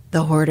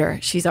the hoarder,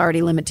 she's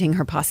already limiting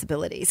her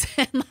possibilities.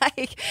 And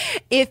like,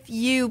 if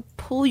you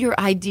pull your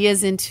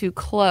ideas in too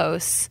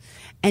close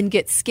and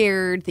get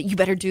scared that you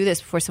better do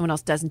this before someone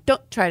else does, and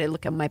don't try to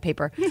look at my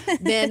paper,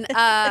 then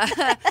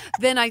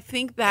I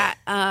think that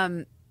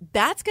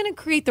that's going to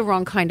create the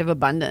wrong kind of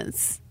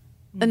abundance,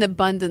 an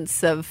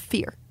abundance of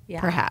fear,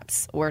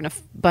 perhaps, or an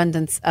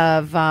abundance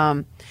of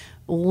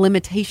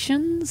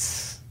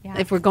limitations. Yeah.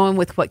 If we're going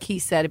with what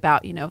Keith said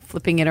about, you know,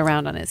 flipping it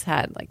around on his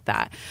head like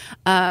that.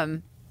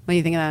 What do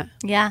you think of that?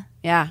 Yeah.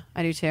 Yeah,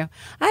 I do too.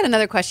 I had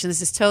another question.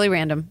 This is totally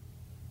random.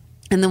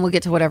 And then we'll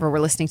get to whatever we're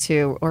listening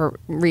to or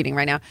reading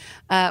right now.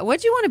 What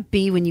did you want to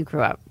be when you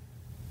grew up?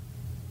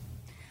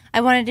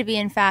 I wanted to be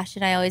in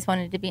fashion. I always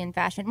wanted to be in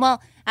fashion.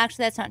 Well,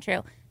 actually, that's not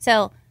true.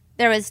 So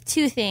there was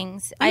two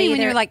things. I mean,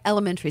 when you were like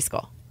elementary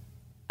school.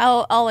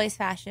 Oh, always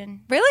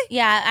fashion. Really?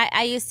 Yeah.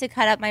 I used to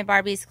cut up my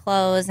Barbie's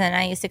clothes, and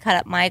I used to cut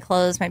up my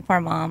clothes, my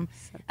poor mom.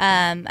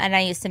 And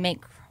I used to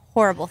make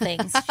horrible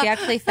things. She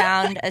actually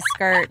found a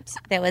skirt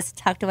that was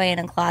tucked away in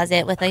a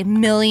closet with a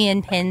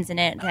million pins in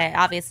it that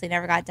obviously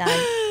never got done.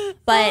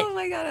 But oh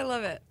my God, I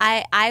love it.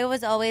 I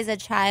was always a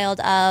child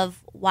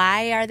of,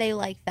 why are they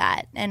like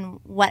that?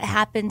 And what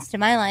happens to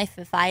my life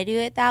if I do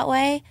it that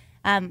way?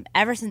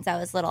 Ever since I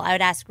was little, I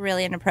would ask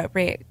really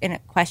inappropriate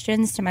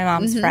questions to my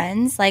mom's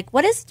friends. Like,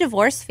 what does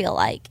divorce feel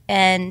like?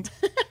 And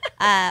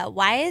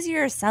why is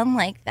your son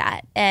like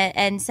that?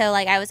 And so,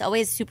 like, I was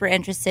always super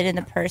interested in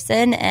the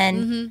person.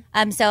 And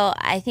so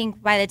I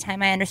think by the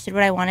time I understood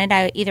what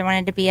I either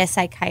wanted to be a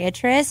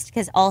psychiatrist,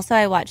 because also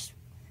I watched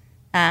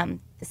The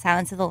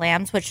Silence of the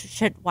Lambs,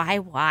 which why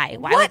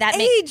what would that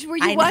make? Age were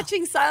you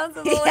watching Silence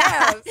of the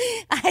Lambs?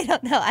 I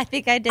don't know. I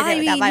think I did it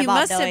without my mom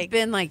knowing. You must have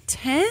been like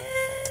 10?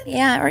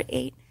 Yeah, or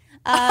 8.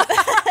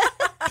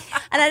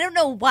 And I don't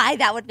know why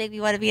that would make me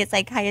want to be a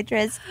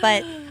psychiatrist,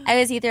 but I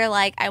was either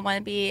like, I want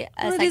to be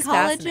a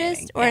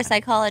psychologist or a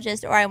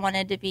psychologist, or I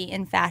wanted to be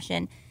in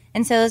fashion.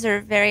 And so those are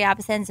very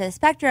opposite ends of the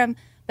spectrum.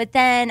 But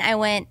then I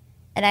went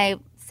and I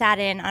sat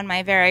in on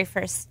my very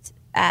first,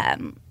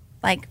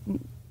 like,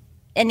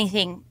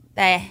 anything.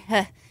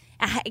 I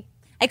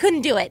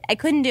couldn't do it. I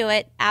couldn't do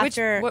it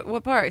after.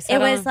 What part? It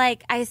was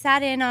like I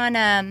sat in on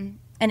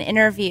an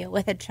interview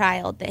with a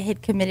child that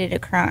had committed a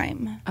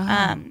crime.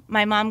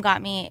 My mom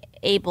got me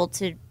able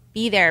to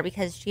be there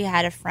because she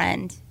had a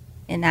friend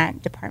in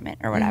that department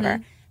or whatever.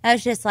 I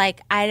was just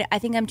like, I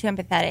think I'm too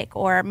empathetic,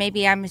 or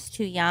maybe I'm just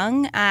too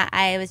young.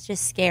 I was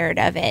just scared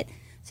of it.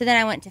 So then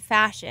I went to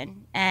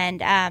fashion, and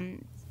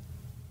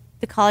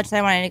the college that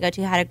I wanted to go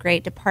to had a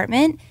great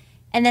department.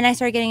 And then I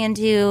started getting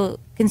into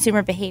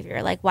consumer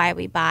behavior, like why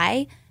we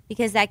buy,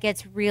 because that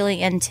gets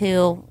really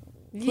into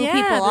who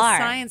people are.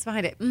 The science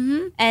behind it.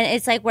 And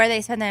it's like where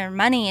they spend their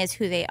money is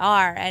who they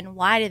are, and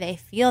why do they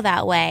feel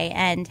that way,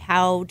 and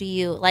how do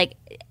you like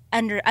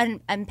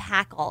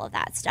unpack all of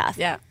that stuff.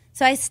 Yeah.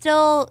 So I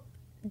still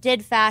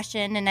did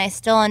fashion, and I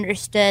still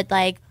understood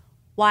like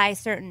why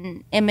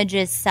certain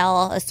images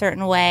sell a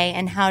certain way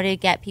and how to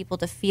get people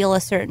to feel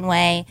a certain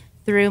way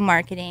through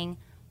marketing,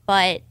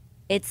 but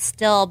it's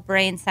still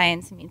brain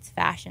science meets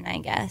fashion, I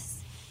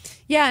guess.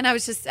 Yeah, and I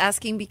was just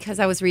asking because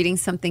I was reading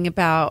something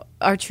about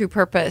our true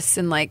purpose,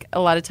 and like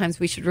a lot of times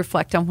we should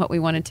reflect on what we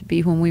wanted to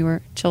be when we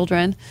were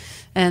children.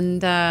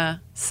 And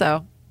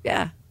so,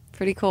 yeah,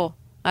 pretty cool.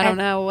 I don't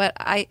know what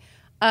I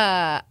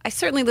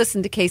certainly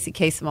listened to Casey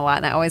Kasem a lot,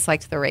 and I always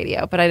liked the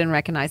radio, but I didn't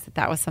recognize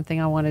that was something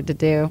I wanted to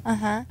do.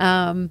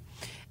 And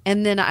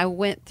then I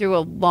went through a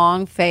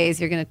long phase.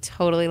 You're going to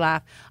totally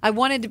laugh. I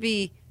wanted to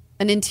be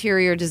an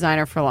interior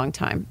designer for a long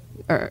time.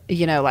 Or,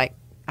 you know, like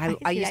I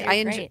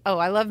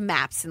love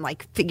maps and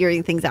like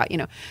figuring things out, you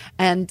know,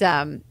 and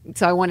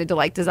so I wanted to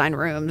like design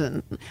rooms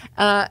and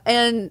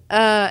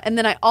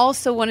then I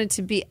also wanted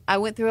to be. I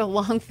went through a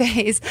long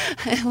phase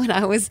when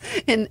I was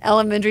in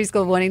elementary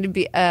school wanting to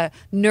be a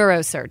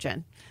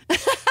neurosurgeon.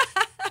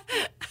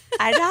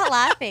 I'm not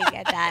laughing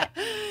at that.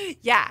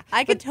 Yeah.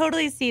 I could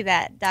totally see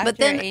that, Dr.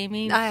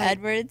 Amy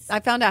Edwards.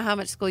 I found out how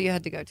much school you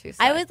had to go to. So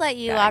I would let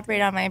you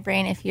operate on my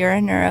brain if you're a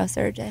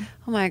neurosurgeon.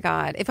 Oh, my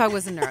God. If I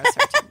was a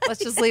neurosurgeon.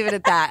 Let's just leave it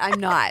at that. I'm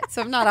not.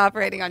 So I'm not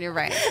operating on your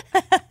brain.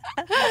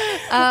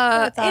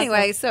 Awesome.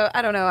 Anyway, so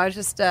I don't know. I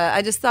just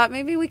thought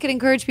maybe we could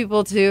encourage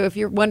people to, if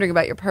you're wondering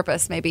about your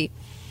purpose, maybe,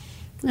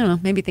 I don't know,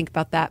 maybe think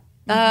about that.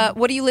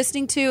 What are you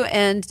listening to?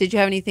 And did you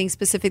have anything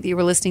specific that you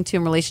were listening to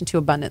in relation to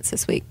abundance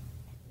this week?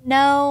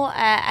 No,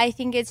 I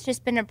think it's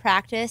just been a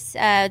practice.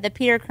 The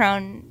Peter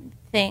Crone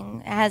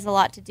thing has a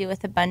lot to do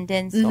with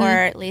abundance, or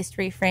at least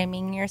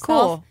reframing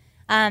yourself. Cool.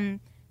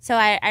 So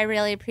I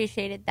really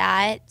appreciated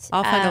that.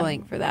 I'll find a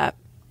link for that.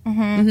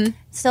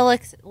 Still,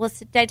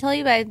 did I tell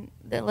you about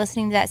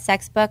listening to that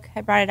sex book?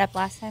 I brought it up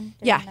last time.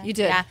 You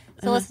did. Yeah.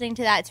 So listening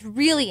to that, it's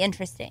really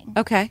interesting.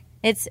 Okay.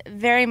 It's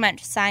very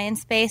much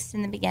science-based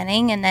in the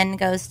beginning and then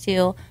goes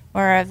to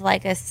more of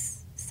like a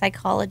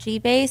psychology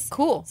base.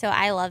 Cool. So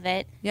I love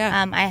it.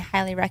 Yeah. I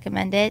highly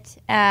recommend it.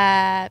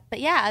 But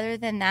yeah, other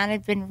than that,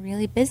 I've been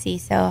really busy,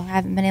 so I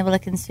haven't been able to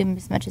consume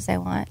as much as I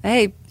want.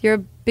 Hey,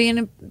 you're being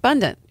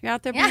abundant. You're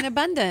out there being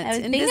abundant. I was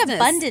in being business.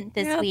 abundant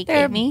this week,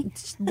 Amy.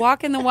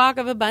 Walking the walk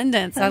of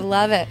abundance. I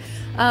love it.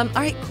 All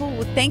right, cool.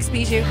 Well, thanks,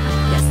 Bijou.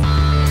 Yes.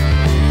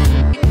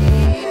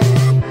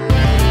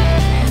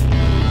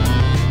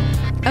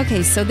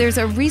 Okay, so there's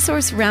a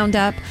resource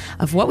roundup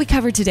of what we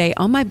covered today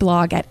on my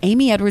blog at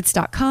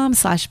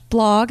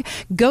amyedwards.com/blog.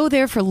 Go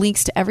there for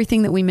links to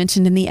everything that we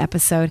mentioned in the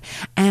episode.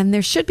 And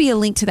there should be a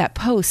link to that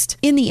post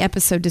in the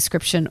episode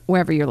description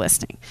wherever you're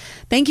listening.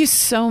 Thank you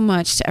so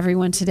much to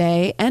everyone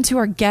today and to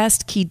our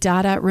guest,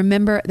 Dada.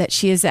 Remember that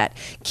she is at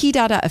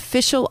Dada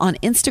Official on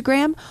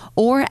Instagram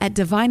or at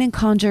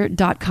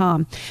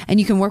divineandconjure.com. And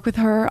you can work with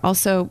her.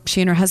 Also, she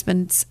and her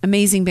husband's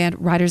amazing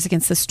band, Riders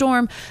Against the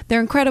Storm.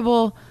 They're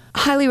incredible.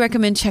 Highly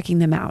recommend checking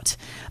them out.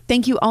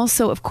 Thank you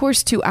also, of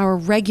course, to our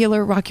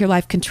regular Rock Your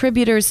Life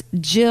contributors,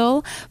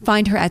 Jill.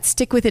 Find her at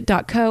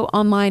stickwithit.co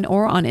online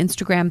or on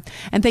Instagram.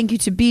 And thank you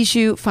to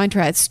Bijou. Find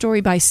her at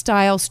Story by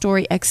Style,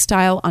 Story X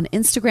Style on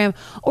Instagram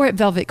or at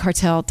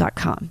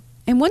velvetcartel.com.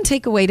 And one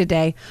takeaway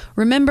today,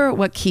 remember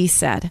what Key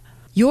said.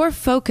 Your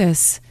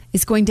focus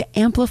is going to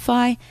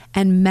amplify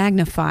and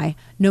magnify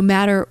no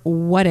matter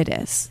what it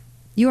is.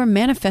 You are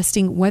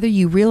manifesting whether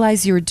you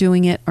realize you're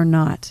doing it or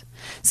not.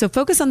 So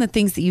focus on the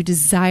things that you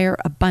desire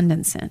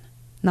abundance in.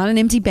 Not an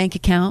empty bank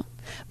account,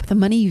 but the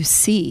money you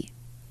see.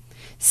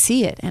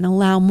 See it and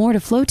allow more to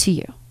flow to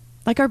you.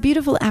 Like our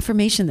beautiful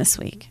affirmation this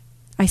week.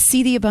 I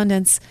see the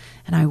abundance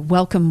and I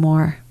welcome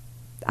more.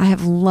 I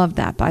have loved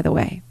that, by the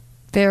way.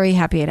 Very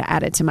happy to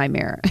add it to my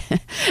mirror.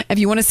 If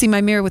you want to see my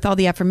mirror with all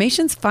the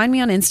affirmations, find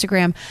me on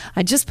Instagram.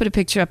 I just put a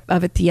picture up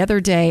of it the other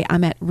day.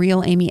 I'm at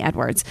Real Amy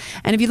Edwards.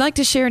 And if you'd like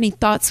to share any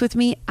thoughts with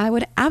me, I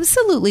would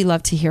absolutely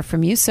love to hear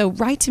from you. So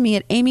write to me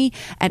at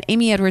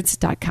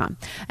amy@amyedwards.com.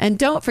 And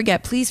don't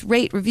forget, please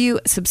rate, review,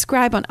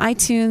 subscribe on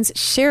iTunes,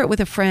 share it with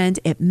a friend.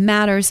 It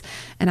matters.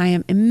 And I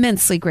am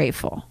immensely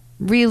grateful.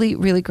 Really,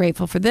 really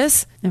grateful for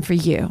this and for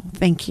you.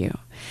 Thank you.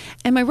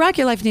 And my Rock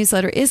Your Life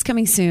newsletter is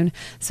coming soon,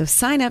 so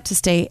sign up to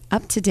stay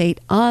up to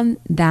date on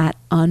that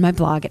on my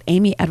blog at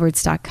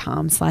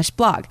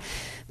amyedwards.com/blog.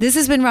 This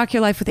has been Rock Your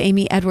Life with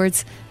Amy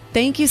Edwards.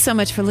 Thank you so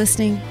much for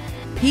listening.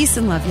 Peace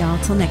and love, y'all.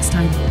 Till next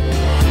time.